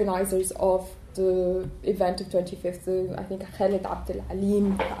the organizers of the event of 25th, I think Khaled Abdel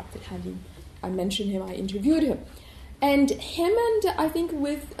Halim. I mentioned him, I interviewed him. And him and I think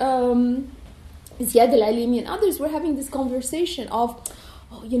with Ziad Al-Alimi and others were having this conversation of,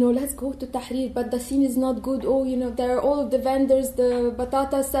 let's go to Tahrir, but the scene is not good. There are all of the vendors, the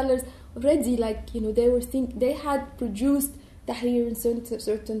batata sellers already, they had produced Tahrir in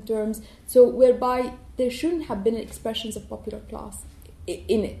certain terms, so whereby there shouldn't have been expressions of popular class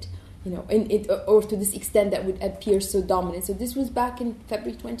in it, in it, or to this extent that would appear so dominant. So this was back in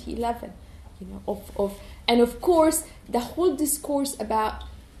February 2011, and of course, the whole discourse about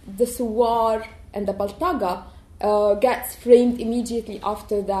the Suwar and the Baltaga gets framed immediately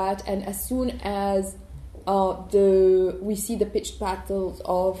after that, and as soon as we see the pitched battles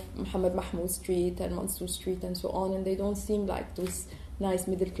of Muhammad Mahmoud Street and Mansour Street and so on, and they don't seem like those nice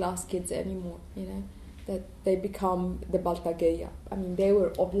middle-class kids anymore, that they become the Baltageya. I mean, they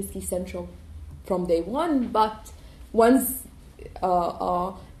were obviously central from day one, but once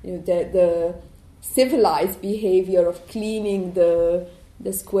the civilized behavior of cleaning the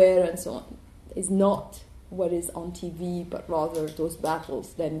square and so on is not what is on TV, but rather those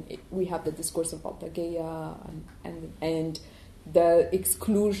battles, then we have the discourse of Baltageya and the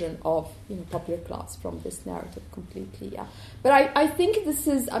exclusion of popular class from this narrative completely. Yeah, but I think this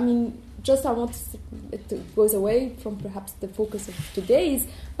is, I want it goes away from perhaps the focus of today's,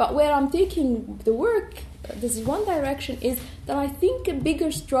 but where I'm taking the work, this is one direction, is that I think a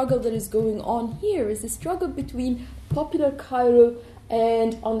bigger struggle that is going on here is the struggle between popular Cairo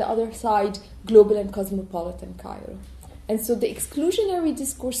and, on the other side, global and cosmopolitan Cairo. And so the exclusionary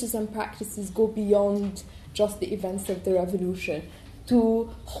discourses and practices go beyond just the events of the revolution to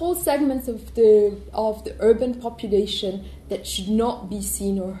whole segments of the urban population that should not be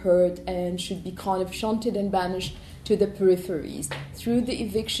seen or heard and should be kind of shunted and banished to the peripheries. Through the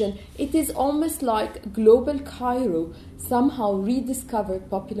eviction, it is almost like global Cairo somehow rediscovered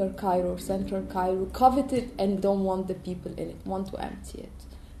popular Cairo, central Cairo, coveted and don't want the people in it, want to empty it.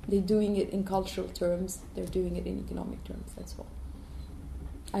 They're doing it in cultural terms, they're doing it in economic terms, that's all.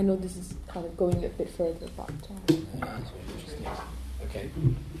 I know this is kind of going a bit further, but... That's very interesting. Okay.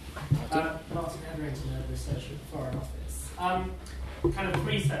 Martin Hetherington, researcher at the Foreign Office. Kind of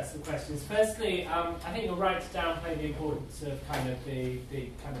three sets of questions. Firstly, I think you're right to downplay the importance of kind of the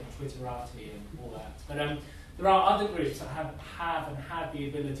kind of Twitterati and all that. But there are other groups that have and had the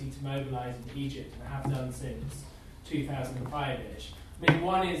ability to mobilise in Egypt and have done since 2005-ish.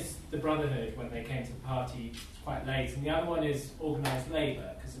 One is the Brotherhood when they came to the party quite late, and the other one is organised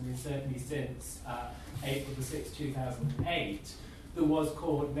labour, because certainly since April the 6th, 2008, there was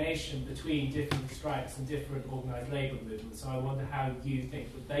coordination between different strikes and different organised labour movements. So I wonder how you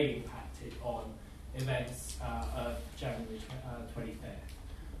think that they impacted on events of January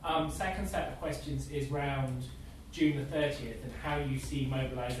 25th. Second set of questions is around June the 30th and how you see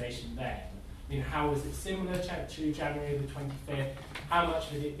mobilisation then. How was it similar to January the 25th? How much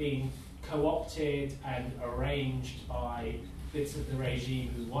had it been co-opted and arranged by bits of the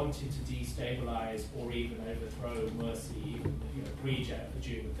regime who wanted to destabilise or even overthrow Morsi, even pre-Jet for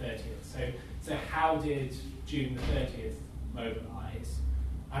June the 30th? So how did June the 30th mobilise?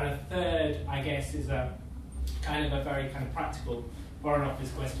 And a third, I guess, is a kind of a very kind of practical Foreign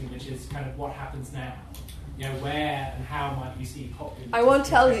Office question, which is kind of what happens now? Where and how might you see popular... I won't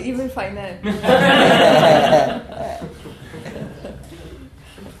tell you, even if I know.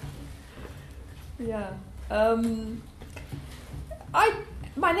 Yeah.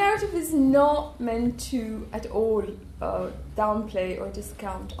 My narrative is not meant to at all downplay or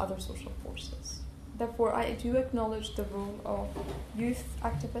discount other social forces. Therefore, I do acknowledge the role of youth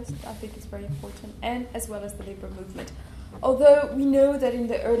activists. I think it's very important, and as well as the labor movement. Although we know that in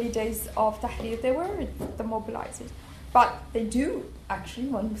the early days of Tahrir, they were the mobilizers. But they do, actually,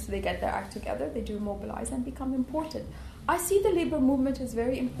 once they get their act together, they do mobilize and become important. I see the labor movement as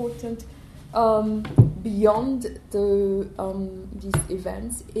very important beyond these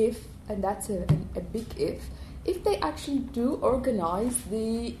events, and that's a big if they actually do organize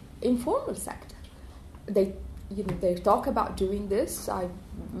the informal sector. They talk about doing this. I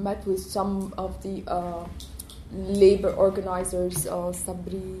met with some of the labor organizers,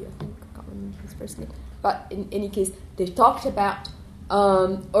 Sabri, I think, I can't remember his first name. But in any case, they talked about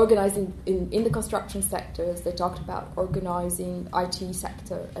organizing in the construction sectors. They talked about organizing IT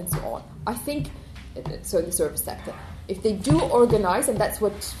sector and so on. I think, so in the service sector, if they do organize, and that's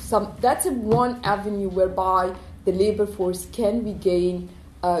one avenue whereby the labor force can regain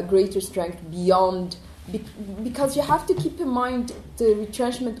greater strength beyond, because you have to keep in mind the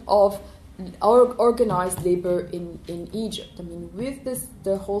retrenchment of organized labor in Egypt. With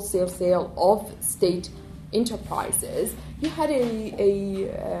the wholesale sale of state enterprises, you had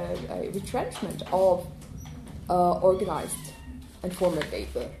a retrenchment of organized and formal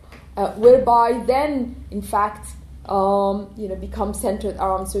labor, whereby then, in fact, become centered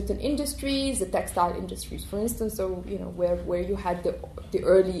around certain industries, the textile industries, for instance. So where you had the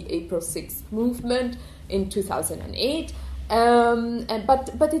early April 6th movement in 2008,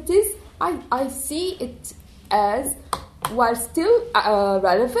 but it is. I see it as, while still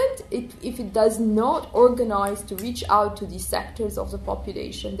relevant, if it does not organize to reach out to these sectors of the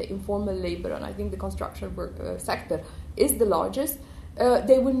population, the informal labor, and I think the construction work sector is the largest,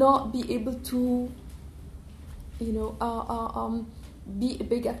 they will not be able to be a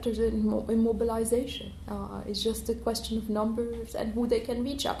big actors in mobilization. It's just a question of numbers and who they can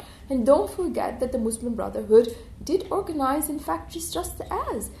reach out. And don't forget that the Muslim Brotherhood did organize in factories just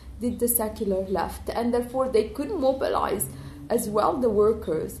as did the secular left, and therefore they could mobilize as well the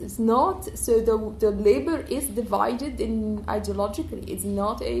workers. It's not so the labor is divided in ideologically. It's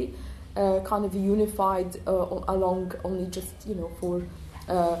not a kind of unified along only just for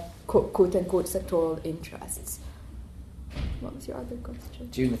quote unquote sectoral interests. What was your other question?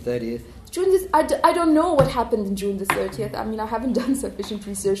 June the 30th. I don't know what happened in June the 30th. I mean, I haven't done sufficient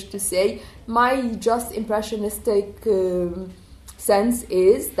research to say. My just impressionistic sense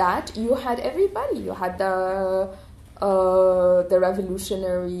is that you had everybody. You had the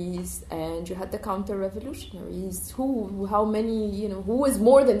revolutionaries and you had the counter-revolutionaries. How many? Who was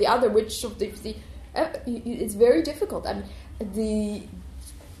more than the other? Which of the? It's very difficult. I mean,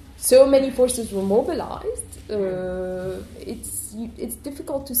 so many forces were mobilized. It's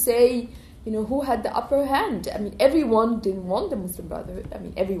difficult to say, who had the upper hand. I mean, everyone didn't want the Muslim Brotherhood. I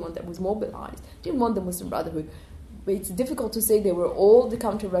mean, everyone that was mobilized didn't want the Muslim Brotherhood. But it's difficult to say they were all the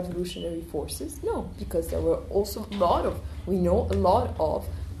counter-revolutionary forces. No, because there were also a lot of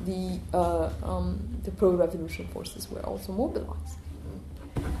the pro-revolution forces were also mobilized.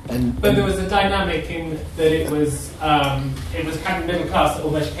 But there was a dynamic in that it was kind of middle class that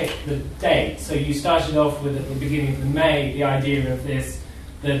almost picked the date. So you started off with, at the beginning of May, the idea of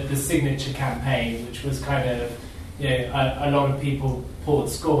the signature campaign, which was kind of, a lot of people poured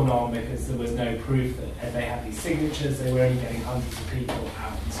scorn on because there was no proof that they had these signatures. They were only getting hundreds of people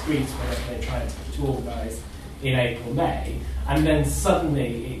out in the streets whenever they tried to organise in April, May. And then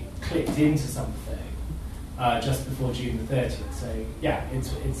suddenly it clicked into something. Just before June the 30th. So, yeah, it's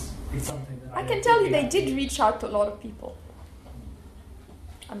something that I can tell you they did reach out to a lot of people.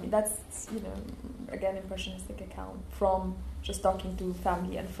 I mean, that's, again, impressionistic account from just talking to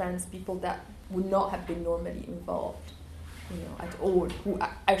family and friends, people that would not have been normally involved, at all, who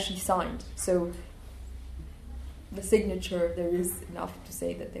actually signed. So, the signature, there is enough to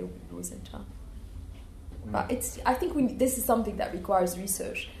say that there was in time. But I think this is something that requires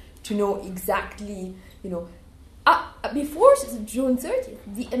research to know exactly, before June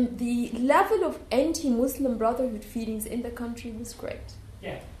 30th, the level of anti-Muslim Brotherhood feelings in the country was great.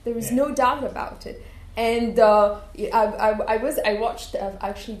 Yeah, there is no doubt about it. And I watched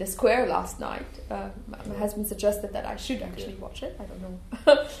actually The Square last night. My husband suggested that I should actually watch it. I don't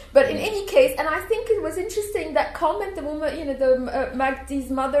know, but in any case, and I think it was interesting that comment the woman, Magdi's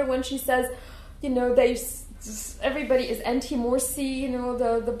mother, when she says, everybody is anti-Morsi.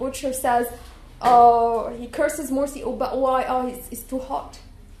 The butcher says, he curses Morsi. Oh, but why? Oh, it's too hot.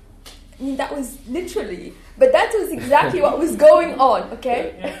 I mean, that was literally, but that was exactly what was going on.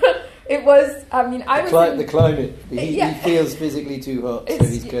 Okay, it was. I mean, the climate. He feels physically too hot, so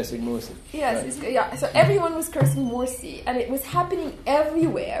he's cursing Morsi. Yes, right. So everyone was cursing Morsi, and it was happening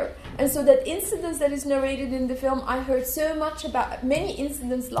everywhere. And so that incident that is narrated in the film, I heard so much about many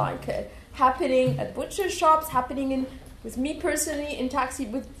incidents like it happening at butcher shops, happening with me personally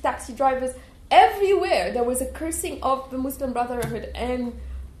with taxi drivers. Everywhere there was a cursing of the Muslim Brotherhood and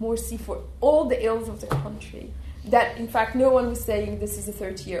Morsi for all the ills of the country. That, in fact, no one was saying this is a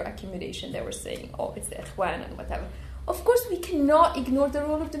 30-year accumulation. They were saying, it's the Ikhwan and whatever. Of course, we cannot ignore the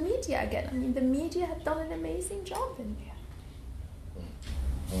role of the media again. I mean, the media have done an amazing job in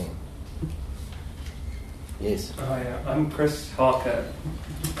there. Yes. Hi, I'm Chris Harker,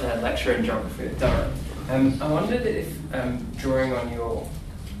 lecturer in geography at Durham. I wondered if, drawing on your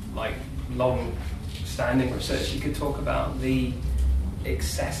long-standing research, you could talk about the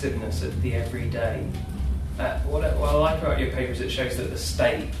excessiveness of the everyday. What I like about your paper is it shows that the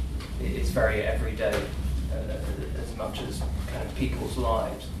state is very everyday, as much as kind of people's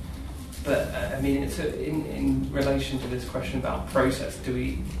lives. But I mean, it's in relation to this question about process.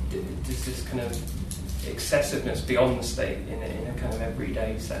 Does this kind of excessiveness beyond the state in a kind of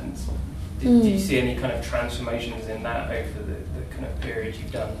everyday sense? Do you see any kind of transformations in that over the kind of period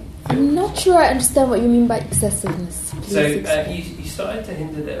you've done? I'm not sure I understand what you mean by excessiveness. So you started to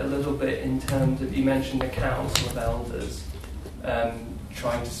hint at it a little bit in terms of, you mentioned the council of elders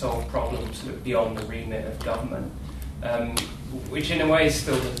trying to solve problems sort of beyond the remit of government, which in a way is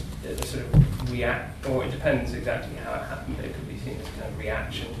still a sort of or it depends exactly how it happened, but it could be seen as kind of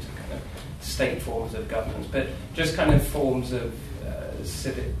reaction to kind of state forms of governance, but just kind of forms of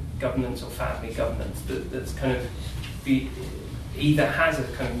civic governance or family governance that's kind of either has a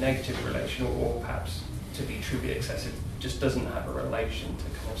kind of negative relation or perhaps, to be truly excessive, just doesn't have a relation to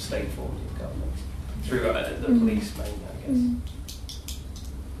kind of state forms of governance through the police mainly, I guess.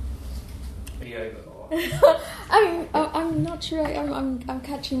 Are you over? Or? I'm not sure I'm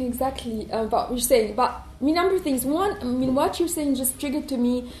catching exactly what you're saying, but I mean, number of things. One, I mean, what you're saying just triggered to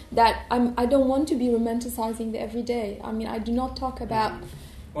me that I don't want to be romanticizing the everyday. I mean, I do not talk about.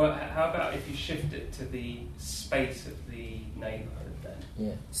 Well, how about if you shift it to the space of the neighbourhood then?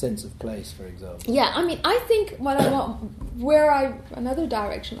 Yeah, sense of place, for example. Yeah, I mean, I think another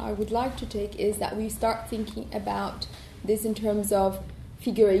direction I would like to take is that we start thinking about this in terms of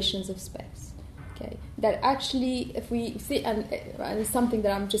figurations of space. Okay, that actually, if we see, and it's something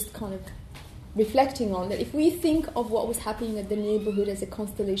that I'm just kind of reflecting on, that if we think of what was happening at the neighborhood as a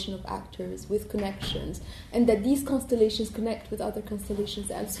constellation of actors with connections, and that these constellations connect with other constellations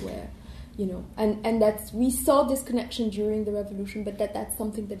elsewhere, you know, and that we saw this connection during the revolution, but that's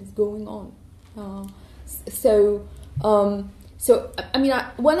something that is going on. So I mean,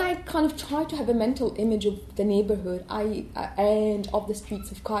 when I kind of try to have a mental image of the neighborhood and of the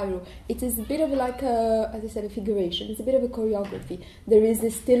streets of Cairo, it is a bit of like as I said, a figuration. It's a bit of a choreography. There is a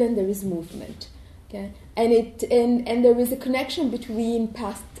still and there is movement, okay, and there is a connection between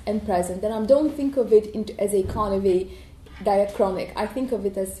past and present. And I don't think of it as a kind of a diachronic. I think of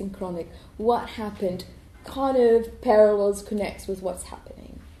it as synchronic. What happened kind of parallels, connects with what's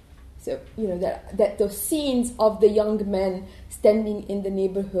happening. So, you know, that those scenes of the young men standing in the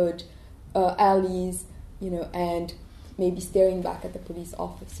neighborhood alleys, you know, and maybe staring back at the police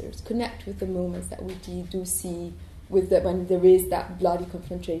officers connect with the moments that we do see with when there is that bloody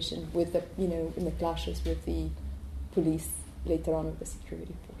confrontation with the, you know, in the clashes with the police later on with the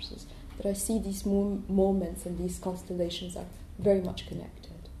security forces. But I see these moments and these constellations are very much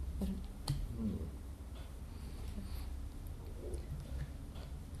connected.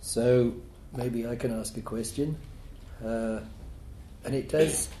 So maybe I can ask a question, and it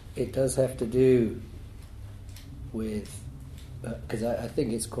does have to do with because I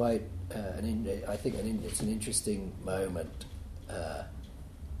think it's quite it's an interesting moment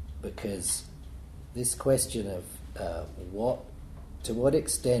because this question of to what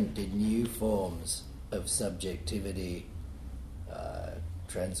extent did new forms of subjectivity,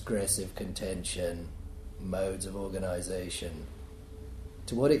 transgressive contention, modes of organisation,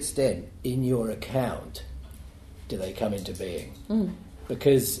 to what extent, in your account, do they come into being?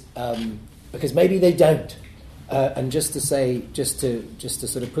 Because maybe they don't. And just to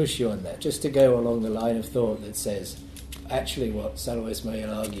sort of push you on that, just to go along the line of thought that says, actually, what Salwa Ismail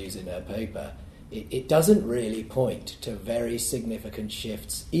argues in her paper, it doesn't really point to very significant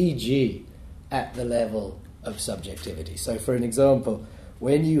shifts, e.g., at the level of subjectivity. So, for an example,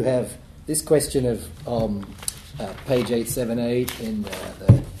 when you have this question of page 878 in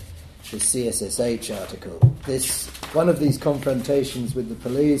the CSSH article, one of these confrontations with the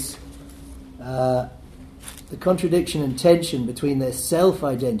police, the contradiction and tension between their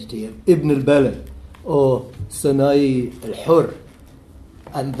self-identity of Ibn al-Balad or Sanai al-Hur,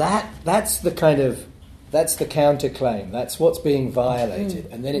 and that's the counterclaim. That's what's being violated,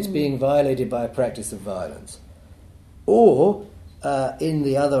 and then it's being violated by a practice of violence. Or in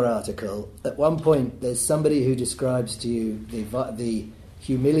the other article, at one point, there's somebody who describes to you the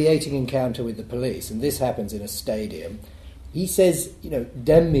humiliating encounter with the police, and this happens in a stadium. He says, you know,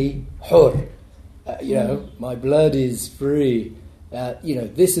 Dammi hur, you know, my blood is free. You know,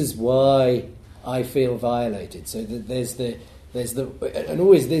 this is why I feel violated. So and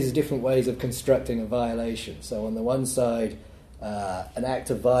always there's different ways of constructing a violation. So on the one side, an act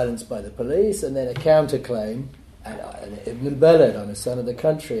of violence by the police, and then a counterclaim. And Ibn al-Balad, I'm a son of the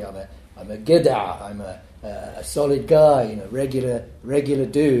country, I'm a gid'a, I'm a solid guy, you know, regular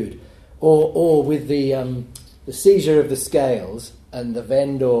dude. Or with the seizure of the scales and the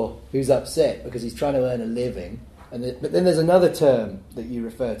vendor who's upset because he's trying to earn a living. But then there's another term that you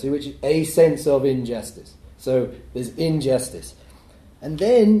refer to, which is a sense of injustice. So there's injustice. And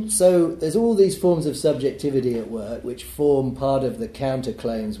then, so there's all these forms of subjectivity at work which form part of the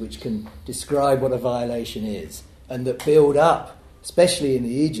counterclaims which can describe what a violation is, and that build up, especially in the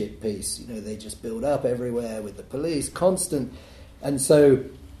Egypt piece, you know, they just build up everywhere with the police, constant. And so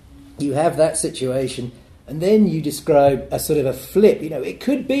you have that situation, and then you describe a sort of a flip. You know, it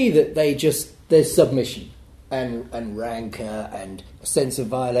could be that there's submission and rancor and a sense of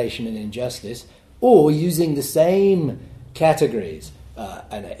violation and injustice, or using the same categories.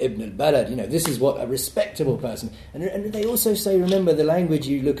 And Ibn al-Balad, you know, this is what a respectable person. And they also say, remember the language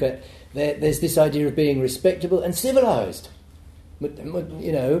you look at, there's this idea of being respectable and civilized.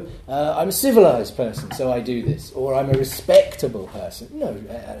 You know, I'm a civilized person, so I do this. Or I'm a respectable person. No,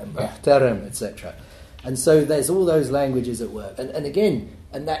 muhtaram, etc. And so there's all those languages at work. And again,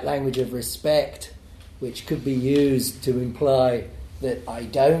 and that language of respect, which could be used to imply that I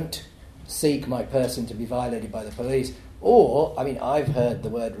don't seek my person to be violated by the police. Or, I mean, I've heard the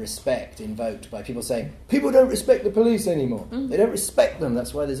word respect invoked by people saying, people don't respect the police anymore. They don't respect them.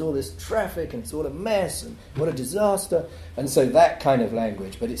 That's why there's all this traffic and it's all a mess and what a disaster. And so that kind of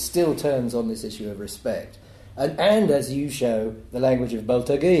language, but it still turns on this issue of respect. And as you show, the language of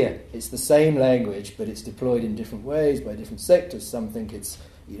Baltagia. It's the same language, but it's deployed in different ways by different sectors. Some think it's,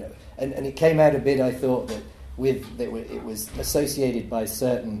 and it came out a bit, I thought, that it was associated by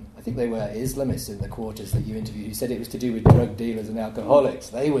certain, I think they were Islamists in the quarters that you interviewed, who said it was to do with drug dealers and alcoholics.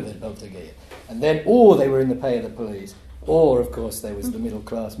 They were the Baltagia. And then, or they were in the pay of the police, or, of course, there was the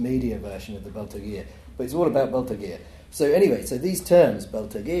middle-class media version of the Baltagia. But it's all about Baltagia. So anyway, so these terms,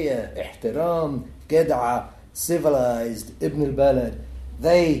 Baltagia, ihtiram, ged'a, civilized, ibn al-balad,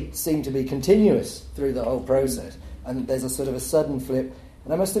 they seem to be continuous through the whole process. And there's a sort of a sudden flip.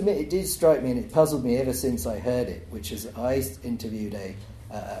 And I must admit, it did strike me, and it puzzled me ever since I heard it, which is I interviewed a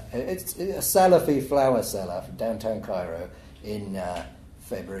Salafi flower seller from downtown Cairo in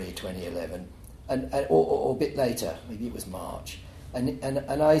February 2011, or a bit later, maybe it was March.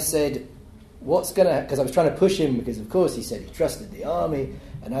 And I said, what's going to... Because I was trying to push him, because, of course, he said he trusted the army.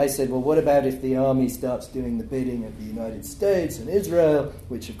 And I said, well, what about if the army starts doing the bidding of the United States and Israel,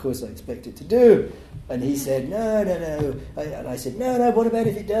 which, of course, I expect it to do? And he said, no. And I said, no, what about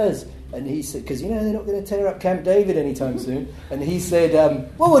if it does? And he said, because, they're not going to tear up Camp David anytime soon. And he said,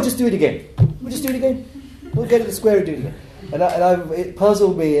 well, we'll just do it again. We'll go to the square and do it again. And it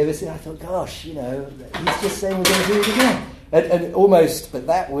puzzled me ever since. I thought, gosh, he's just saying we're going to do it again. And almost, but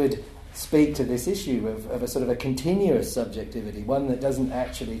that would speak to this issue of a sort of a continuous subjectivity, one that doesn't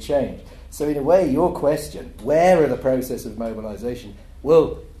actually change. So in a way, your question, where are the process of mobilization?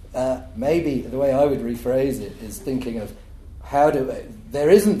 Well, maybe the way I would rephrase it is thinking of there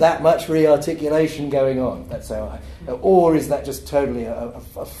isn't that much re-articulation going on. That's how or is that just totally a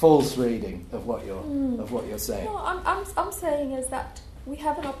false reading of what you're saying? No, I'm saying is that we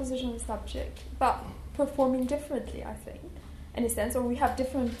have an oppositional subject, but performing differently, I think, in a sense, or we have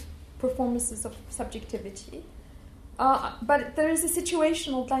different performances of subjectivity, but there is a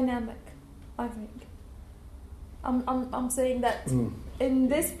situational dynamic, I think. I'm saying that in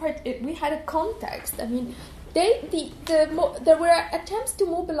this part we had a context. I mean, there were attempts to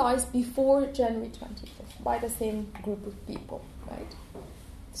mobilize before January 25th by the same group of people, right?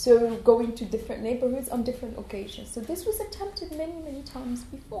 So going to different neighborhoods on different occasions. So this was attempted many times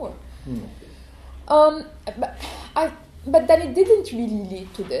before. But then it didn't really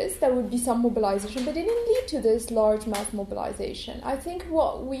lead to this. There would be some mobilization, but it didn't lead to this large mass mobilization. I think it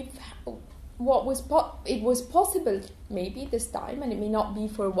was possible maybe this time, and it may not be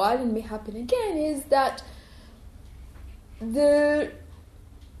for a while and may happen again, is that it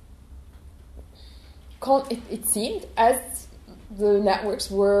seemed as the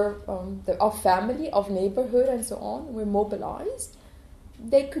networks were of family, of neighborhood and so on, were mobilized,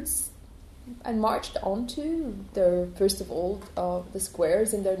 they could and marched onto first of all the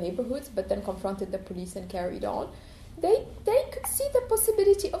squares in their neighborhoods, but then confronted the police and carried on. They could see the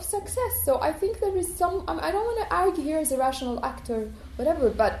possibility of success. So I think there is some... I don't want to argue here as a rational actor,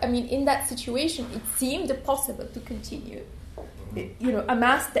 whatever, but I mean, in that situation, it seemed possible to continue.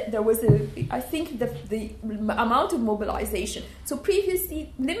 There was I think the amount of mobilization. So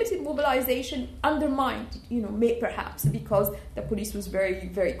previously, limited mobilization undermined, perhaps because the police was very,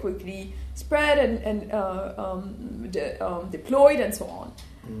 very quickly spread and deployed and so on.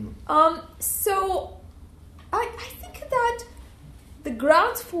 So I think that the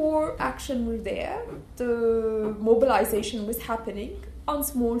grounds for action were there. The mobilization was happening on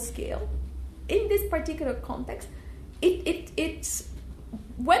small scale. In this particular context, it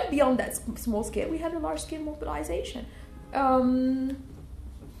went beyond that small scale. We had a large-scale mobilization. But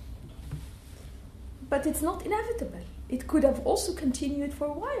it's not inevitable. It could have also continued for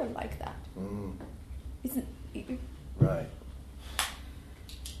a while like that. Right.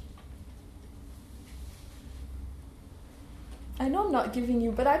 I know I'm not giving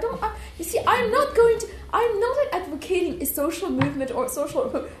you, but I don't... you see, I'm not advocating a social movement or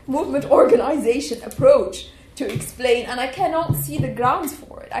social movement organization approach to explain, and I cannot see the grounds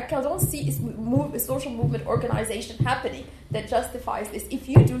for it. I cannot see a social movement organization happening that justifies this. If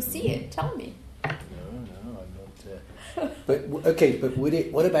you do see it, tell me. No, I'm not. But okay, but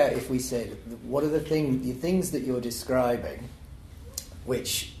what about if we said, what are the things that you're describing,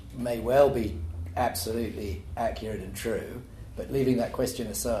 which may well be absolutely accurate and true, but leaving that question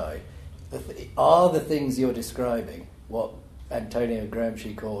aside, are the things you're describing what Antonio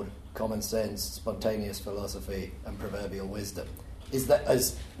Gramsci called common sense, spontaneous philosophy, and proverbial wisdom? Is that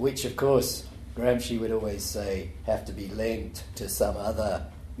which of course Gramsci would always say have to be linked to some other,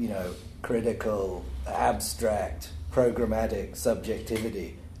 critical, abstract, programmatic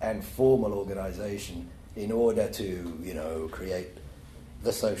subjectivity and formal organisation in order to, create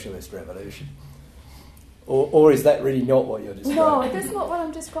the socialist revolution? Or is that really not what you're describing? No, that's not what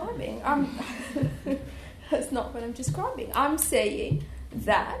I'm describing. That's not what I'm describing. I'm saying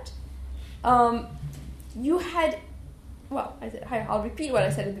that you had, I'll repeat what I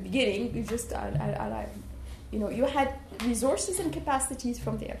said at the beginning. You just, you had resources and capacities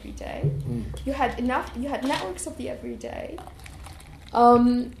from the everyday. You had networks of the everyday,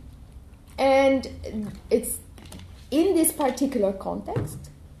 and it's in this particular context.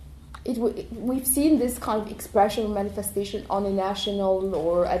 We've seen this kind of expression or manifestation on a national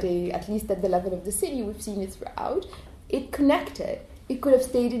or at least at the level of the city. We've seen it throughout. It connected. It could have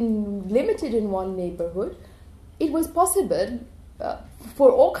stayed limited in one neighborhood. It was possible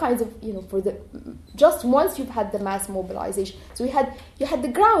for all kinds of, just once you've had the mass mobilization. So you had the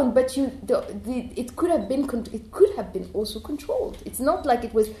ground, but it could have been also controlled. It's not like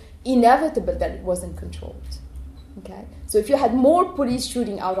it was inevitable that it wasn't controlled. Okay, so if you had more police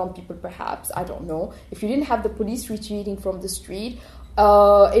shooting out on people, perhaps, I don't know, if you didn't have the police retreating from the street,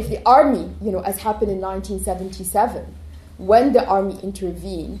 if the army, as happened in 1977, when the army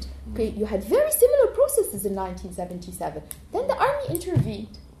intervened, okay, you had very similar processes in 1977. Then the army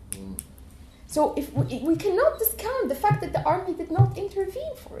intervened. So if we cannot discount the fact that the army did not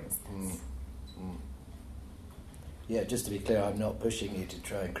intervene, for instance. Yeah, just to be clear, I'm not pushing you to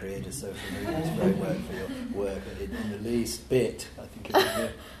try and create a social movements framework for your work in the least bit. I think it would be.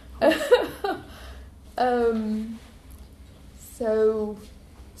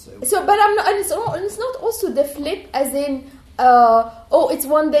 But I'm not, and it's not also the flip, as in, it's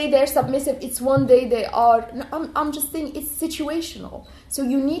one day they're submissive, it's one day they are. No, I'm just saying it's situational. So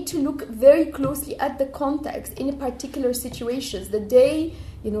you need to look very closely at the context in a particular situations. The day,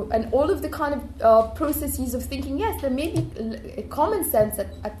 and all of the kind of processes of thinking. Yes, there may be a common sense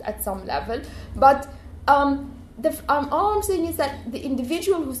at some level, but all I'm saying is that the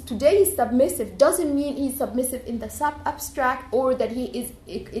individual who today is submissive doesn't mean he's submissive in the abstract, or that he is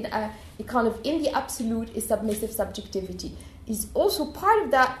in the absolute is submissive subjectivity. Is also part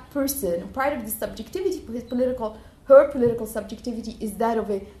of that person, part of the subjectivity, her political subjectivity is that of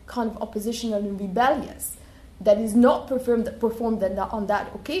a kind of oppositional and rebellious, that is not performed on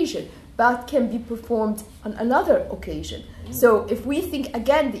that occasion, but can be performed on another occasion. So if we think,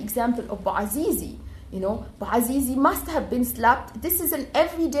 again, the example of Bouazizi, Bouazizi must have been slapped. This is an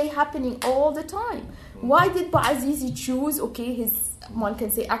everyday happening all the time. Why did Bouazizi choose, his, one can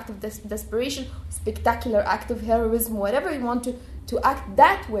say, act of desperation, spectacular act of heroism, whatever you want to act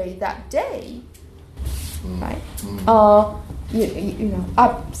that way that day, right?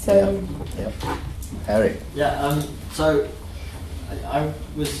 Harry. Yeah. So I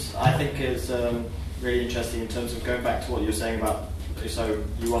think it's really interesting in terms of going back to what you were saying about. So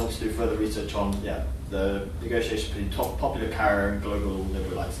you wanted to do further research on the negotiation between popular Cairo and global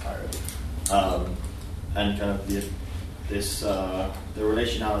liberalized Cairo, and kind of the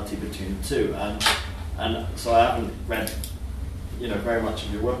relationality between the two. And so I haven't read very much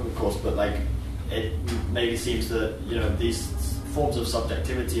of your work, of course, but it maybe seems that these forms of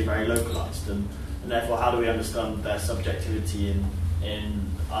subjectivity are very localized, and therefore how do we understand their subjectivity in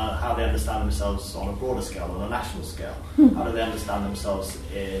how they understand themselves on a broader scale, on a national scale? How do they understand themselves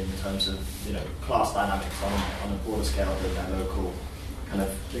in terms of class dynamics on a broader scale than their local kind of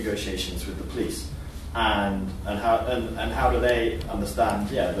negotiations with the police? And how do they understand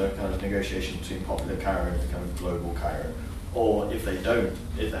the kind of negotiation between popular Cairo and the kind of global Cairo? Or if they don't,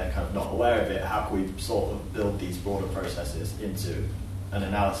 if they're kind of not aware of it, how can we sort of build these broader processes into an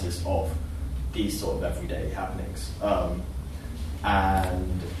analysis of these sort of everyday happenings?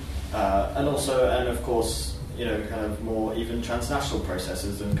 And also, and of course, kind of more even transnational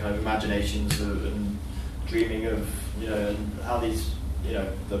processes and kind of imaginations and dreaming of, and how these,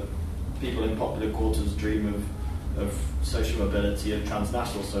 the people in popular quarters dream of social mobility and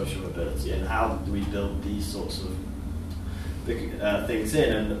transnational social mobility, and how do we build these sorts of things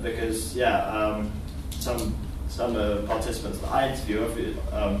in? And because some participants that I interview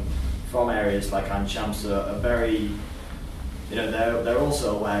from areas like Ain Shams are very, they're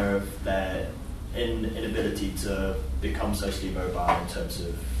also aware of their inability to become socially mobile in terms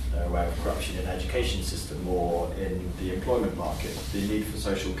of they're aware of corruption in the education system or in the employment market, the need for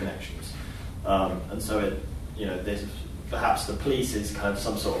social connections, and so this, perhaps the police is kind of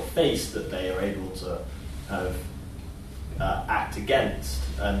some sort of face that they are able to kind of act against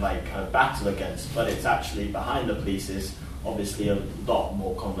and kind of battle against, but it's actually behind the police is obviously a lot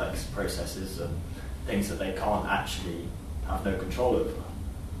more complex processes and things that they can't actually have no control over.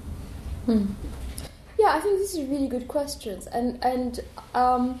 Yeah, I think these are really good questions, and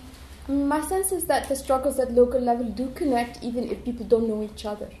my sense is that the struggles at local level do connect even if people don't know each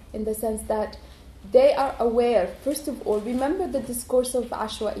other, in the sense that they are aware, first of all, remember the discourse of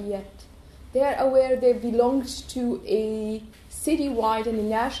Ashwa'iyat. They are aware they belong to a citywide and a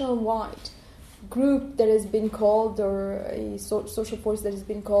national-wide group that has been called, or a social force that has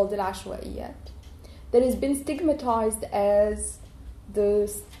been called Al-Ashwa'iyat, that has been stigmatized as the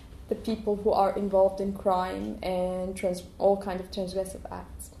people who are involved in crime and all kind of transgressive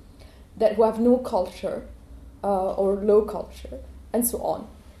acts, that who have no culture or low culture, and so on.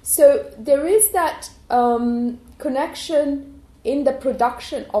 So there is that connection in the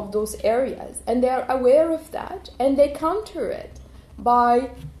production of those areas, and they are aware of that, and they counter it by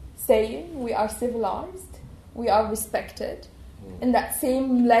saying we are civilized, we are respected, and that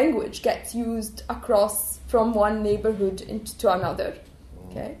same language gets used across from one neighborhood to another,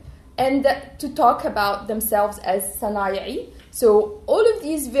 okay? And to talk about themselves as Sana'i. So all of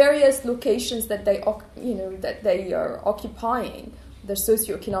these various locations that they are occupying, their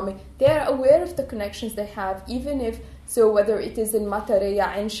socioeconomic, they are aware of the connections they have, even if, so whether it is in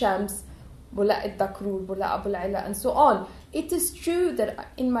Matareya, Ain Shams, Bula al-Dakrur, Bula Abu al-Ila, and so on. It is true that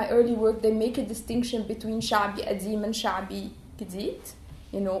in my early work they make a distinction between Sha'bi Adim and Sha'bi Jadid,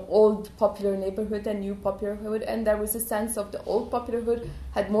 old popular neighborhood and new popular hood, and there was a sense of the old popular hood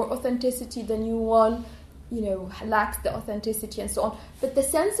had more authenticity, the new one, lacks the authenticity, and so on. But the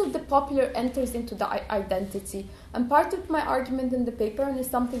sense of the popular enters into the identity. And part of my argument in the paper, and is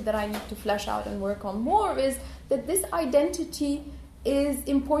something that I need to flesh out and work on more, is that this identity is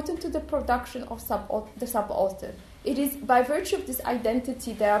important to the production of the subaltern. It is by virtue of this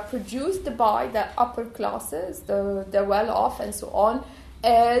identity they are produced by the upper classes, the well-off, and so on,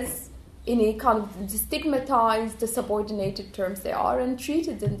 as in a kind of stigmatized, subordinated terms they are, and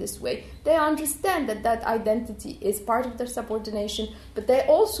treated in this way. They understand that identity is part of their subordination, but they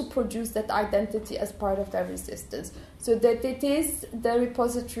also produce that identity as part of their resistance. So that it is the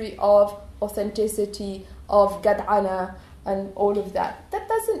repository of authenticity, of gad'ana, and all of that.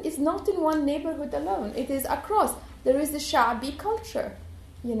 Is not in one neighborhood alone. It is across. There is the Sha'bi culture.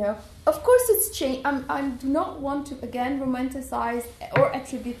 Of course it's changed. I do not want to, again, romanticize or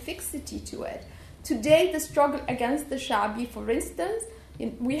attribute fixity to it. Today, the struggle against the Sha'bi, for instance,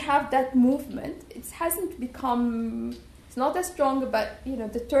 we have that movement. It hasn't become, it's not as strong, but,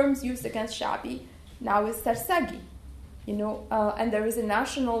 the terms used against Sha'bi now is Sarsagi, and there is a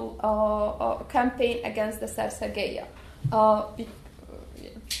national campaign against the Sarsageya,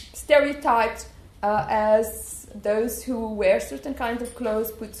 stereotyped as those who wear certain kinds of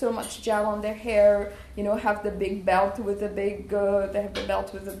clothes, put so much gel on their hair, have the big belt with a big, they have the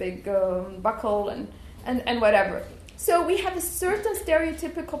belt with a big buckle and whatever. So we have a certain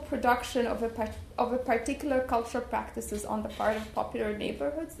stereotypical production of a particular cultural practices on the part of popular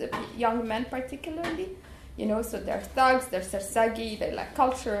neighborhoods, the young men particularly, so they're thugs, they're sarsagi, they like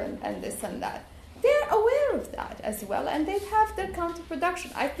culture and this and that. They're aware of that as well, and they have their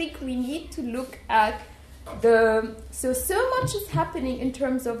counterproduction. I think we need to look at so much is happening in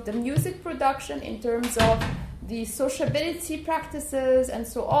terms of the music production, in terms of the sociability practices and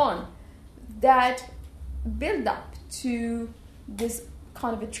so on, that build up to this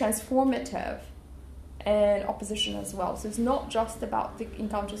kind of a transformative and opposition as well. So it's not just about the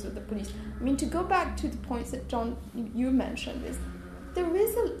encounters with the police. To go back to the points that John, you mentioned, is there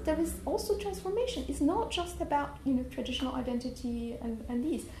is also transformation. It's not just about traditional identity and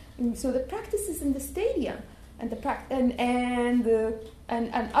these. So the practices in the stadium and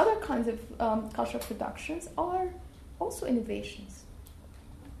other kinds of cultural productions are also innovations.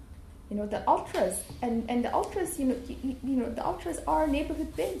 The ultras and the ultras. The ultras are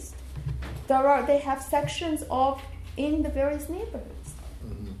neighborhood based. They have sections in the various neighborhoods,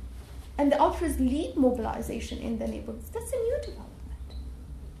 and the ultras lead mobilization in the neighborhoods. That's a new development.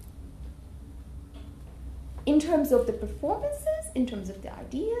 In terms of the performances, in terms of the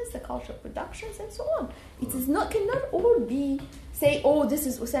ideas, the cultural productions, and so on. It cannot all be, say, this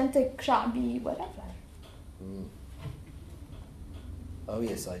is authentic, Sha'bi, whatever. Oh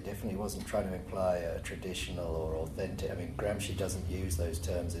yes, I definitely wasn't trying to imply a traditional or authentic. Gramsci doesn't use those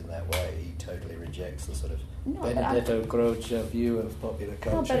terms in that way. He totally rejects the sort of Benedetto Croce view of popular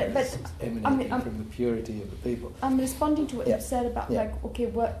culture as emanating from the purity of the people. I'm responding to what you said about,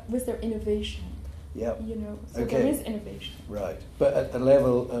 what was their innovation? Yeah. There is innovation. Right. But at the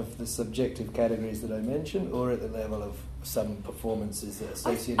level of the subjective categories that I mentioned, or at the level of some performances that are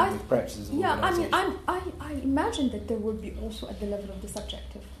associated with practices of organisation? I imagine that there would be also at the level of the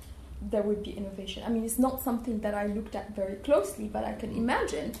subjective. there would be innovation. I mean, it's not something that I looked at very closely, but I can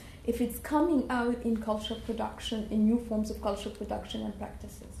imagine if it's coming out in cultural production, in new forms of cultural production and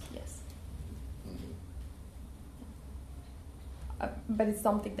practices, yes. But it's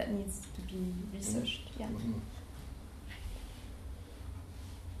something that needs to be researched, yeah. Mm-hmm.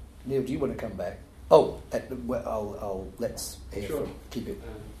 Neil, do you want to come back? Oh, let's hear sure. Keep it.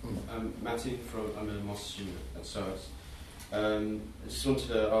 Matthew I'm a master's student at SOAS. I just wanted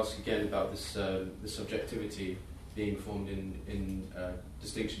to ask again about this the subjectivity being formed in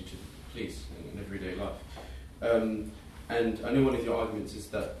distinction to the police in everyday life. And I know one of your arguments is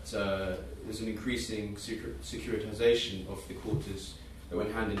that there's an increasing securitization of the quarters that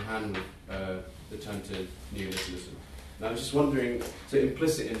went hand in hand with the turn to neoliberalism. And I'm just wondering, so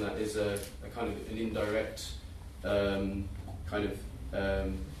implicit in that is a kind of an indirect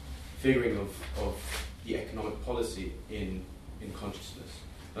figuring of the economic policy in consciousness.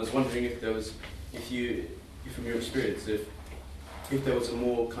 I was wondering if there was, if from your experience, if there was a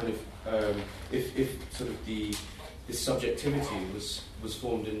more kind of, if sort of this subjectivity was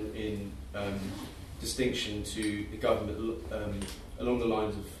formed in distinction to the government along the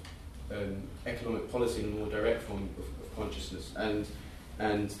lines of economic policy in a more direct form of consciousness,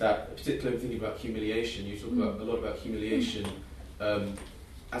 and that particularly thinking about humiliation, you talk about a lot about humiliation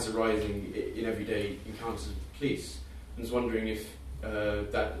as arising in everyday encounters with the police. I was wondering if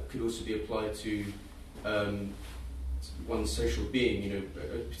that could also be applied to one's social being,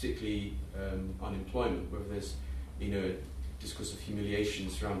 particularly unemployment, whether there's a discourse of humiliation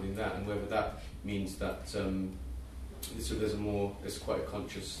surrounding that, and whether that means that there's quite a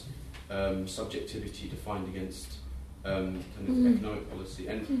conscious subjectivity defined against kind of economic policy,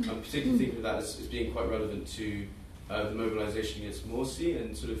 and I'm particularly thinking of that as being quite relevant to the mobilisation against Morsi,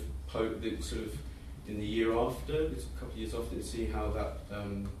 and sort of in the year after, a couple of years after, to see how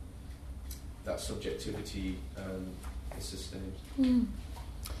that subjectivity is sustained.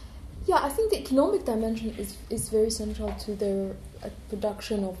 Yeah, I think the economic dimension is very central to their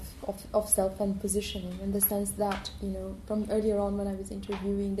production of self and positioning, in the sense that, from earlier on when I was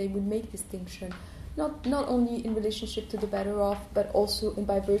interviewing, they would make distinction, not only in relationship to the better off, but also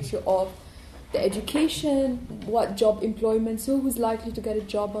by virtue of the education, what job employment, so who's likely to get a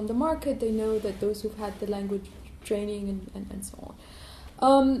job on the market. They know that those who've had the language training and so on.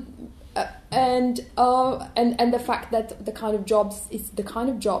 And the fact that the kind of jobs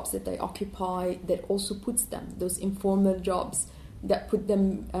that they occupy that also puts them, those informal jobs that put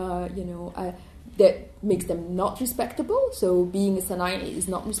them, that makes them not respectable. So being a Sana'i is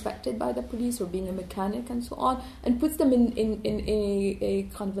not respected by the police, or being a mechanic and so on, and puts them in a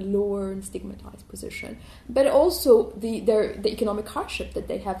kind of a lower and stigmatized position. But also the economic hardship that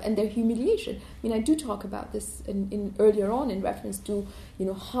they have and their humiliation. I mean, I do talk about this in earlier on in reference to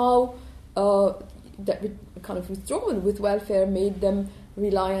how that kind of withdrawal with welfare made them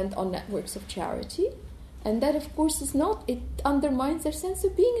reliant on networks of charity. And that, of course, it undermines their sense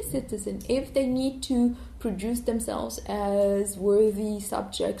of being a citizen if they need to produce themselves as worthy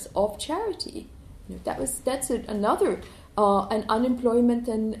subjects of charity. That's another, and unemployment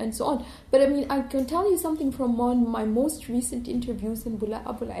and so on. But I mean, I can tell you something from one of my most recent interviews in Bula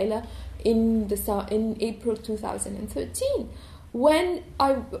Abu Al-Ila in April 2013, when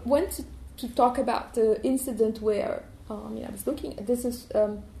I went to talk about the incident where, I was looking at, this is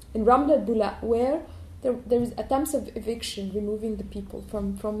in Ramla Bula, where there was attempts of eviction, removing the people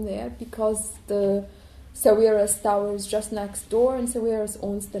from there, because the Sawiras Tower is just next door, and Sawiras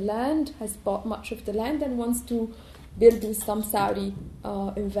owns the land, has bought much of the land, and wants to build with some Saudi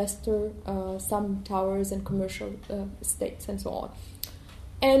investor some towers and commercial estates and so on.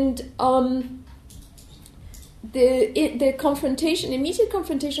 And the immediate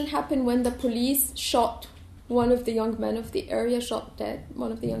confrontation happened when the police shot one of the young men of the area,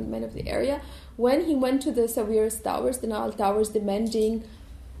 when he went to the Sawiras Towers, the Nile Towers, demanding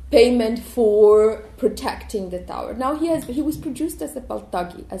payment for protecting the tower. Now he was produced as a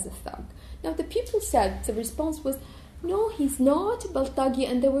Baltagi, as a thug. Now the people said, the response was, no, he's not Baltagi,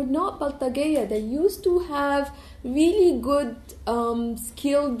 and they were not Baltageya. They used to have really good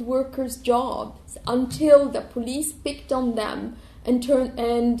skilled workers' jobs until the police picked on them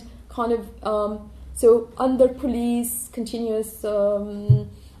so under police continuous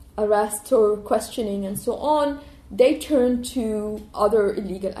arrest or questioning and so on, they turned to other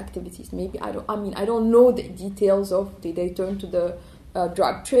illegal activities. I don't know the details of did they turn to the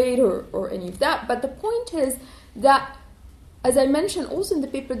drug trade or any of that. But the point is that, as I mentioned also in the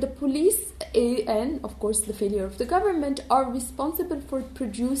paper, the police and of course the failure of the government are responsible for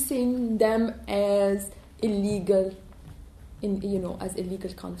producing them as illegal as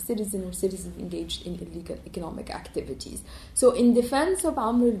illegal kind of citizen or citizens engaged in illegal economic activities. So in defense of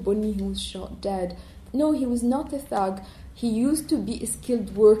Amr al-Bunni, who was shot dead, no, he was not a thug. He used to be a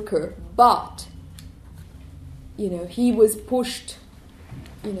skilled worker, but he was pushed,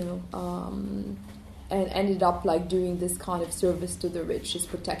 and ended up like doing this kind of service to the rich, is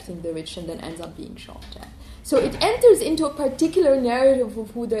protecting the rich, and then ends up being shot dead. So it enters into a particular narrative of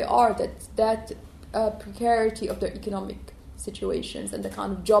who they are, that precarity of their economic situations and the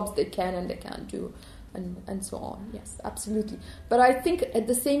kind of jobs they can and they can't do, and so on. Yes, absolutely. But I think at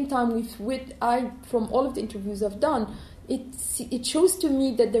the same time, from all of the interviews I've done, it shows to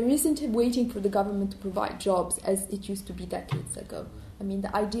me that there isn't a waiting for the government to provide jobs as it used to be decades ago. I mean,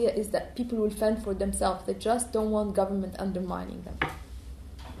 the idea is that people will fend for themselves. They just don't want government undermining them.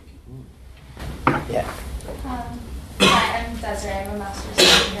 Yeah. Hi, I'm Desiree. I'm a master's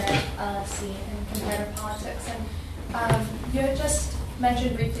student here at LSE in comparative politics. And you had just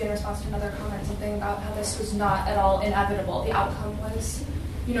mentioned briefly in response to another comment something about how this was not at all inevitable. The outcome was,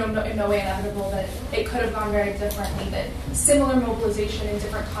 in no way inevitable, that it could have gone very differently, that similar mobilization in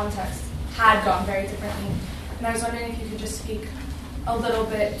different contexts had gone very differently. And I was wondering if you could just speak a little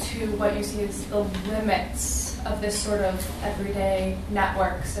bit to what you see as the limits of this sort of everyday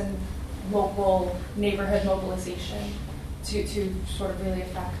networks and local neighborhood mobilization to sort of really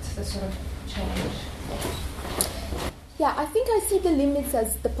affect this sort of change. Yeah, I think I see the limits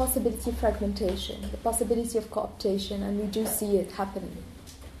as the possibility of fragmentation, the possibility of co-optation, and we do see it happening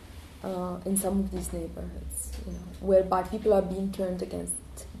in some of these neighborhoods, whereby people are being turned against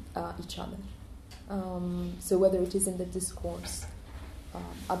each other. So whether it is in the discourse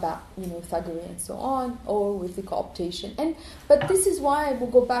about thuggery and so on, or with the co-optation. But this is why I will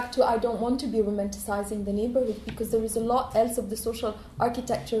go back to I don't want to be romanticizing the neighborhood, because there is a lot else of the social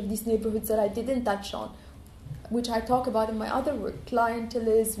architecture of these neighborhoods that I didn't touch on, which I talk about in my other work: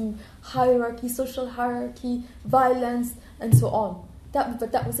 clientelism, hierarchy, social hierarchy, violence, and so on.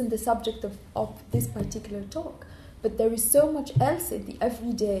 But that wasn't the subject of this particular talk. But there is so much else in the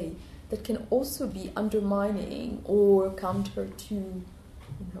everyday that can also be undermining or counter to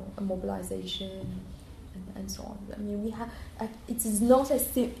a mobilization and so on. I mean, it's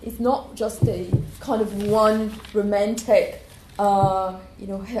not just a kind of one romantic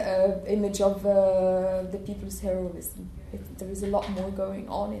image of the people's heroism. There is a lot more going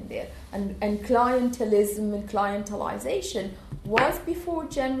on in there, and clientelism and clientelization was before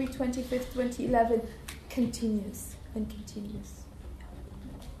January 25th, 2011, continues.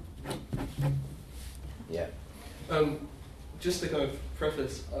 Yeah. Just to kind of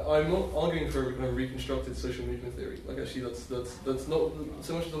preface, I'm not arguing for a kind of reconstructed social movement theory. Like, actually, that's not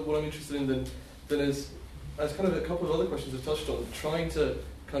so much what I'm interested in than as kind of a couple of other questions I've touched on, trying to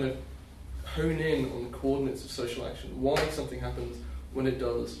kind of hone in on the coordinates of social action, why something happens when it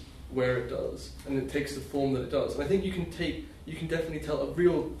does, where it does, and it takes the form that it does. And I think you can definitely tell a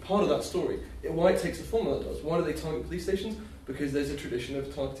real part of that story, why it takes the form that it does. Why do they target police stations? Because there's a tradition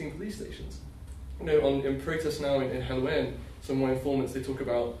of targeting police stations. In protests now in Helwan, some of my informants, they talk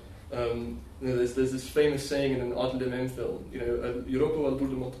about, there's this famous saying in an Adil Imam film, Europa wal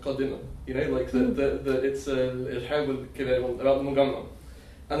Buldu Mutaqaddima, like it's al-Hawal Kibir about the Mugamma.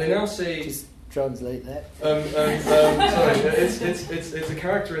 And they now say... Just translate that. Sorry, it's a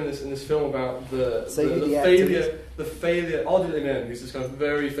character in this film about the failure. Adil Imam, who's this kind of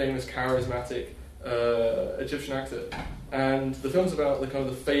very famous, charismatic Egyptian actor, and the film's about the kind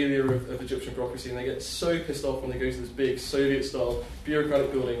of the failure of Egyptian bureaucracy, and they get so pissed off when they go to this big Soviet-style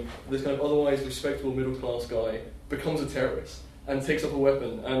bureaucratic building. This kind of otherwise respectable middle-class guy becomes a terrorist and takes up a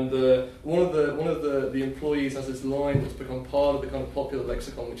weapon. And one of the employees has this line that's become part of the kind of popular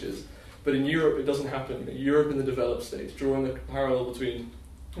lexicon, which is, but in Europe it doesn't happen. Europe in the developed states, drawing the parallel between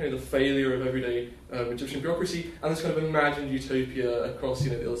the failure of everyday Egyptian bureaucracy and this kind of imagined utopia across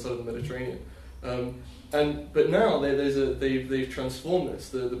the other side of the Mediterranean. But now they've transformed this.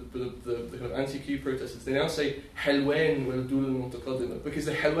 The kind of anti-coup protesters, they now say Helwan wal Dul Mutaqaddima, because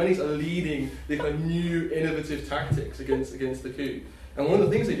the Helwanis are leading the kind of new innovative tactics against the coup. And one of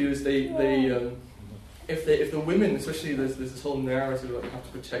the things they do is if the women, especially there's this whole narrative about you have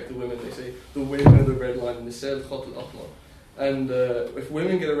to protect the women. They say the women are the red line in the Nisal Khat al-Ahmar. And if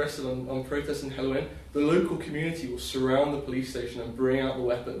women get arrested on protests in Helwan, the local community will surround the police station and bring out the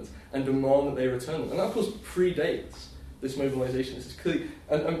weapons and demand that they return them. And that, of course, predates this mobilization. This is clearly,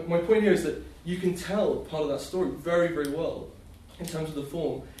 and my point here is that you can tell part of that story very, very well in terms of the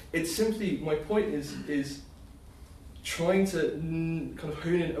form. It's simply, my point is trying to kind of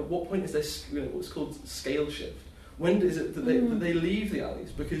hone in at what point is there what's called scale shift. When is it that they leave the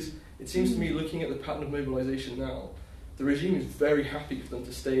alleys? Because it seems to me, looking at the pattern of mobilization now, the regime is very happy for them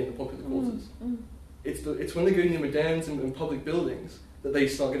to stay in the popular quarters. It's when they go near Medains and public buildings that they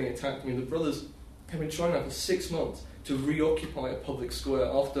start getting attacked. I mean, the brothers have been trying now for 6 months to reoccupy a public square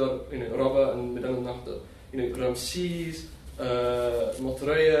after Rabaa and Medan al-Nahda. Ramses,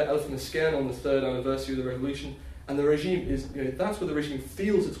 Motareya, Elf Meskin on the 3rd anniversary of the revolution. And the regime is, that's where the regime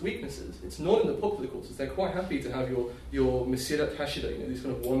feels its weaknesses. It's not in the popular quarters. They're quite happy to have your Mesirat Hashida, these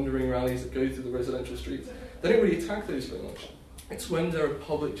kind of wandering rallies that go through the residential streets. They don't really attack those very much. It's when there are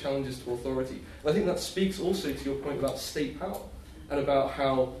public challenges to authority. And I think that speaks also to your point about state power and about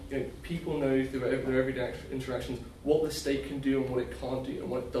how people know through their everyday interactions what the state can do and what it can't do and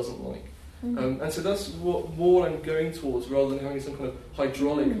what it doesn't like. And so that's what I'm going towards, rather than having some kind of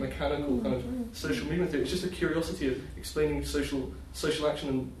hydraulic, mechanical kind of social movement theory. It's just a curiosity of explaining social action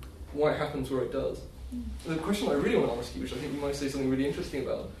and why it happens where it does. And the question I really want to ask you, which I think you might say something really interesting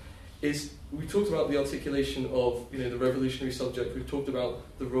about, is we talked about the articulation of the revolutionary subject. We've talked about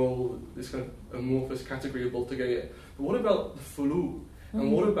the role, this kind of amorphous category of Boltegaye. But what about the Fulul?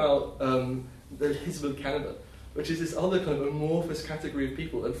 And what about the Hizb al-Kanaba, which is this other kind of amorphous category of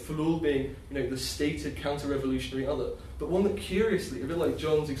people, and Fulul being, the stated counter-revolutionary other, but one that curiously, a bit like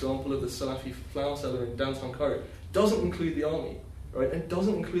John's example of the Salafi flower seller in downtown Cairo, doesn't include the army, right, and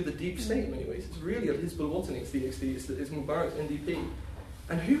doesn't include the deep state in many ways. It's really a Hizb al-Watani, it's Mubarak's NDP.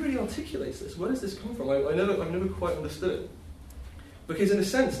 And who really articulates this? Where does this come from? I've never quite understood it. Because in a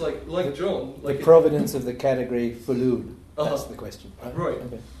sense, like John... the provenance of the category Fulul, that's the question. Right.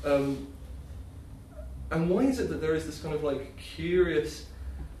 Okay. And why is it that there is this kind of curious,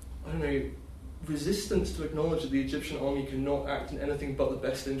 resistance to acknowledge that the Egyptian army cannot act in anything but the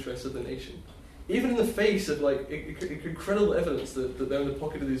best interests of the nation? Even in the face of incredible evidence that they're in the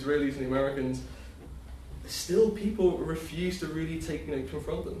pocket of the Israelis and the Americans, still people refuse to really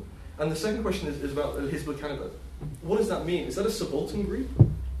confront them. And the second question is about Hizb al-Kanaba. What does that mean? Is that a subaltern group?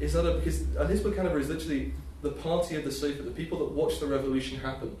 Because Hizb al-Kanaba is literally the party of the Sofa, the people that watch the revolution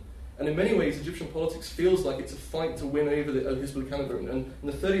happen. And in many ways, Egyptian politics feels like it's a fight to win over the Hizb al-Kanaba. And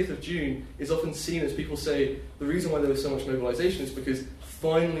the 30th of June is often seen as people say, the reason why there was so much mobilization is because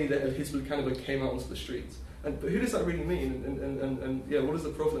finally the Hizb al-Kanaba came out onto the streets. But who does that really mean? And what is the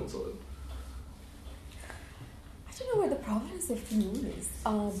provenance of it? I don't know where the provenance of Fulul is,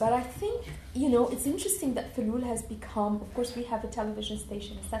 but I think, it's interesting that Fulul has become, of course we have a television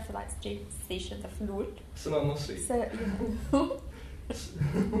station, a satellite station, the Fulul. Sanan Masri.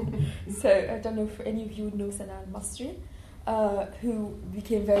 So I don't know if any of you know Sanan Masri, who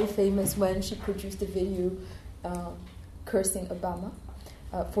became very famous when she produced a video cursing Obama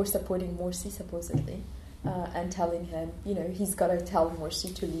for supporting Morsi, supposedly. And telling him, he's got to tell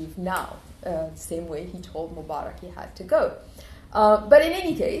Morsi to leave now, the same way he told Mubarak he had to go. But in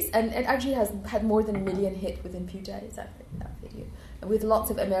any case, and it actually has had more than 1 million hit within a few days, I think, that video, with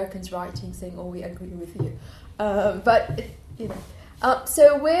lots of Americans writing saying, oh, we agree with you.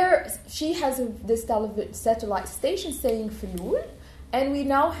 So where she has this satellite station saying Fulul, and we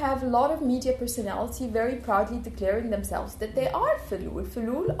now have a lot of media personality very proudly declaring themselves that they are Fulul.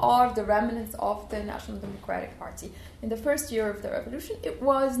 Fulul are the remnants of the National Democratic Party. In the first year of the revolution, it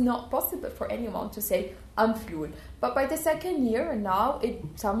was not possible for anyone to say, I'm Fulul. But by the second year, and now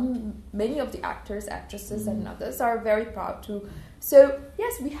many of the actors, actresses, and others are very proud to. So,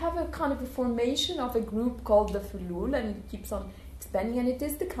 yes, we have a kind of a formation of a group called the Fulul, and it keeps on expanding, and it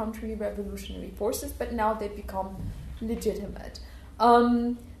is the counter-revolutionary forces, but now they've become legitimate.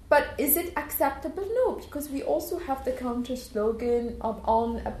 But is it acceptable? No, because we also have the counter slogan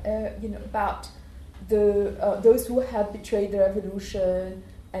about those who have betrayed the revolution,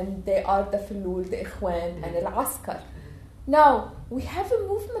 and they are the Fulul, the Ikhwan, and Al-Askar. Now we have a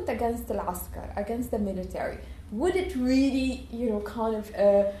movement against Al-Askar, against the military. Would it really,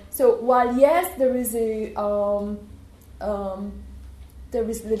 so while yes, there is there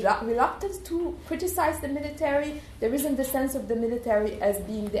is reluctance to criticize the military. There isn't the sense of the military as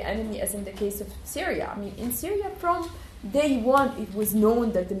being the enemy, as in the case of Syria. I mean, in Syria, from day one, it was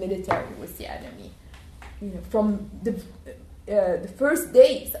known that the military was the enemy. From the first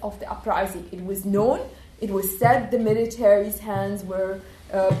days of the uprising, it was known. It was said the military's hands were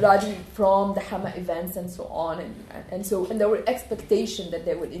bloody from the Hama events and so on, and there were expectations that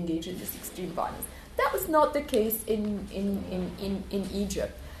they would engage in this extreme violence. That was not the case in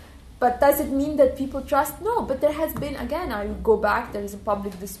Egypt. But does it mean that people trust? No, but there has been, again, I would go back, there is a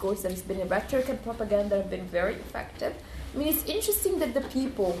public discourse, there has been a rhetoric and propaganda that have been very effective. I mean, it's interesting that the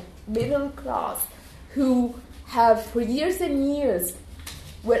people, middle class, who have for years and years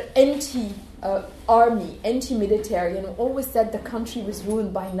were anti-army, anti-military, and always said the country was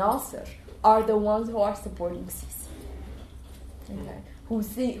ruined by Nasser, are the ones who are supporting Sisi. okay, who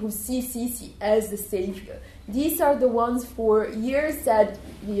see Sisi as the savior. These are the ones for years that,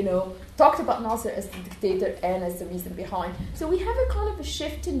 talked about Nasser as the dictator and as the reason behind. So we have a kind of a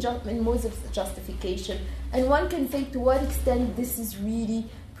shift in modes of justification, and one can say to what extent this is really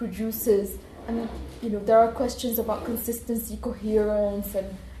produces. I mean, there are questions about consistency, coherence,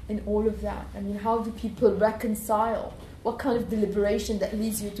 and all of that. I mean, how do people reconcile? What kind of deliberation that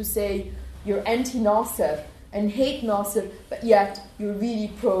leads you to say you're anti-Nasser and hate Nasser, but yet you're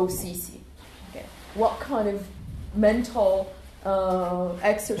really pro-Sisi? Okay. What kind of mental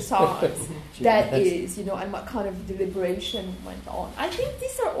exercise that is, and what kind of deliberation went on? I think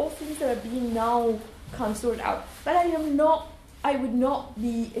these are all things that are being now kind of sorted out. But I would not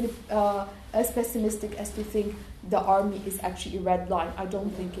be as pessimistic as to think the army is actually a red line. I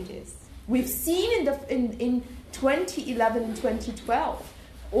don't think it is. We've seen in 2011 and 2012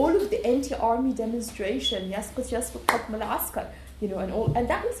 all of the anti-army demonstration, and that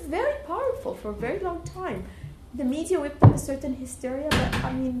was very powerful for a very long time. The media whipped up a certain hysteria, but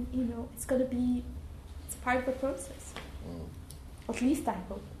I mean, it's part of the process. At least I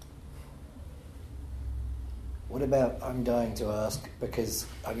hope. What about, I'm dying to ask, because,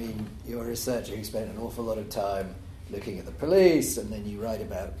 I mean, you're a researcher who spent an awful lot of time looking at the police, and then you write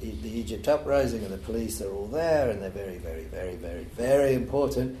about the Egypt uprising, and the police are all there, and they're very, very, very, very, very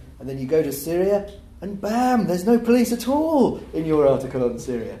important. And then you go to Syria, and bam, there's no police at all in your article on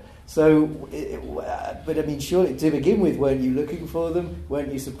Syria. So, but I mean, surely to begin with, weren't you looking for them?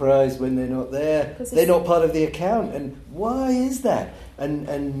 Weren't you surprised when they're not there? They're not part of the account, and why is that?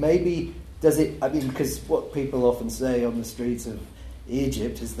 And maybe... does it? I mean, because what people often say on the streets of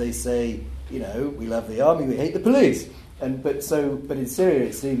Egypt is they say, we love the army, we hate the police. But in Syria,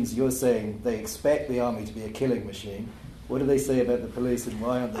 it seems you're saying they expect the army to be a killing machine. What do they say about the police, and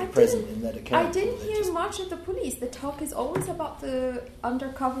why aren't they present in that account? I didn't hear much of the police. The talk is always about the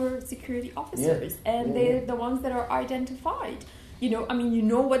undercover security officers, and they're the ones that are identified.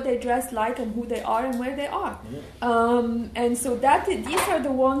 What they dress like and who they are and where they are. And so these are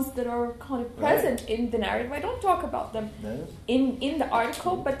the ones that are kind of present in the narrative. I don't talk about them in the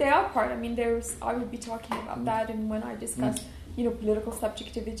article, but they are part. I mean, I will be talking about that, and when I discuss, political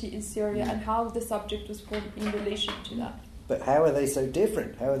subjectivity in Syria and how the subject was formed in relation to that. But how are they so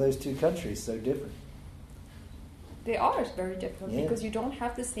different? How are those two countries so different? They are very different because you don't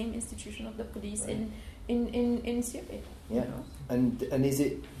have the same institution of the police in Syria. Yeah, and is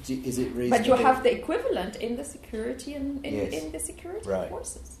it reasonable? But you have the equivalent in the security and in the security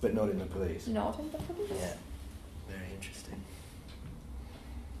forces, but not in the police. Not in the police. Yeah, very interesting.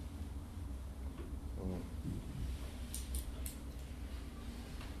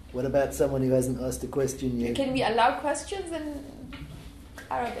 What about someone who hasn't asked a question yet? Can we allow questions in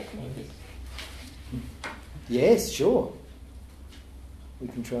Arabic, maybe? Yes, sure. We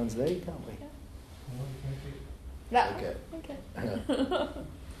can translate, can't we? Yeah. Okay.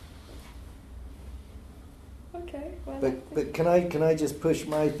 Okay. Well, but can I just push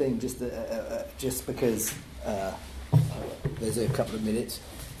my thing just because there's a couple of minutes,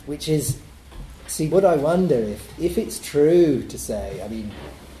 which is, see, what I wonder if it's true to say, I mean,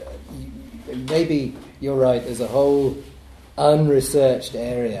 maybe you're right, there's a whole unresearched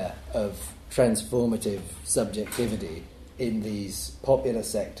area of transformative subjectivity in these popular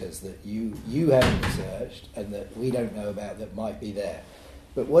sectors that you haven't researched and that we don't know about that might be there.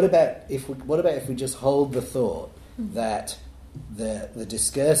 But what about if we just hold the thought that the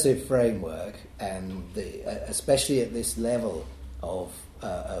discursive framework and especially at this level of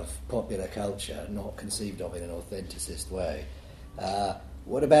popular culture, not conceived of in an authenticist way,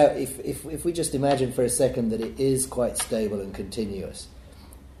 what about if we just imagine for a second that it is quite stable and continuous,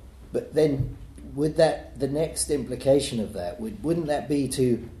 but then would that, the next implication of that, wouldn't that be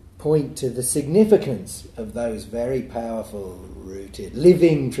to point to the significance of those very powerful, rooted,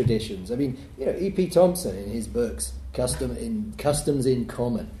 living traditions? I mean, E.P. Thompson in his books, Customs in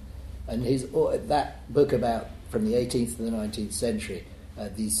Common, and that book about from the 18th to the 19th century,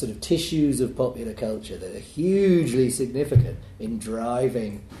 these sort of tissues of popular culture that are hugely significant in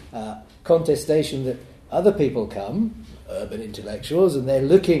driving contestation that other people come, urban intellectuals, and they're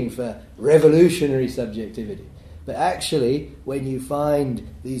looking for revolutionary subjectivity. But actually, when you find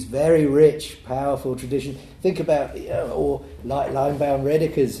these very rich, powerful traditions, think about, or like Linebaum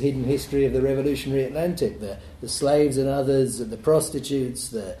Redeker's Hidden History of the Revolutionary Atlantic, the slaves and others, the prostitutes,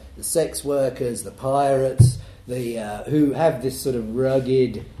 the sex workers, the pirates, who have this sort of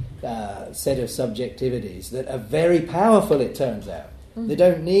rugged set of subjectivities that are very powerful, it turns out. They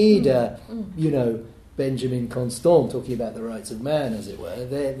don't need, Benjamin Constant talking about the rights of man, as it were.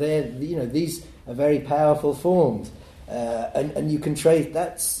 They're these are very powerful forms. And you can trace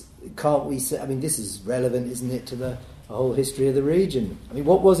that's. Can't we say? I mean, this is relevant, isn't it, to the whole history of the region? I mean,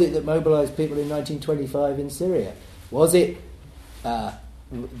 what was it that mobilised people in 1925 in Syria? Was it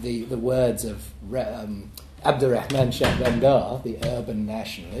the words of Abdurrahman Shah Bandar, the urban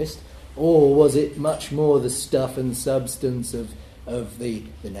nationalist, or was it much more the stuff and substance of the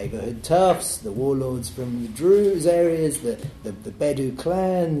neighbourhood toughs, the warlords from the Druze areas, the Bedu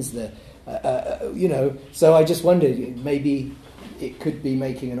clans, So I just wondered, maybe it could be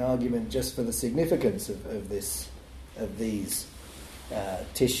making an argument just for the significance of these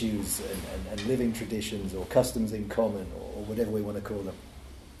tissues and living traditions or customs in common or whatever we want to call them.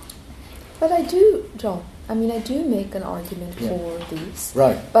 But I do, John. I mean, I do make an argument for these.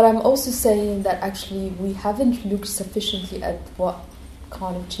 Right. But I'm also saying that actually we haven't looked sufficiently at what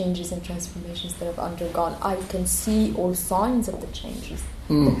kind of changes and transformations that have undergone. I can see all signs of the changes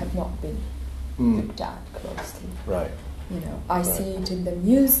that have not been looked at closely. Right. I see it in the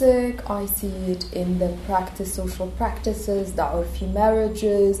music, I see it in the social practices, the urfi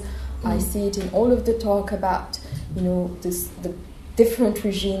marriages, I see it in all of the talk about, the different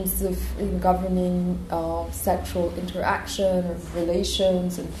regimes of governing sexual interaction or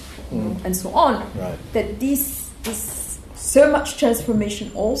relations and so on. Right. That this so much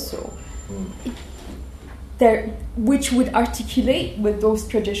transformation also, which would articulate with those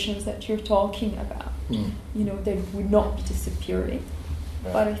traditions that you're talking about. They would not be disappearing.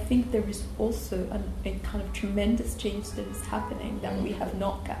 Right. But I think there is also a kind of tremendous change that is happening that we have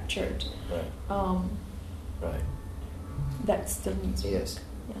not captured. Right. Right. That still needs work. Yes.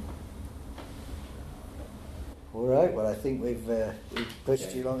 Yeah. All right. Well, I think we've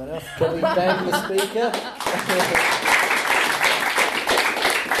pushed you long enough. Can we thank the speaker?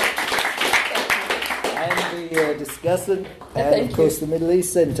 And the discussant, and of course the Middle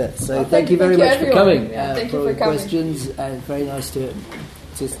East Centre. So thank you very much for coming. Thank you for for coming. Questions, and very nice to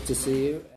see you.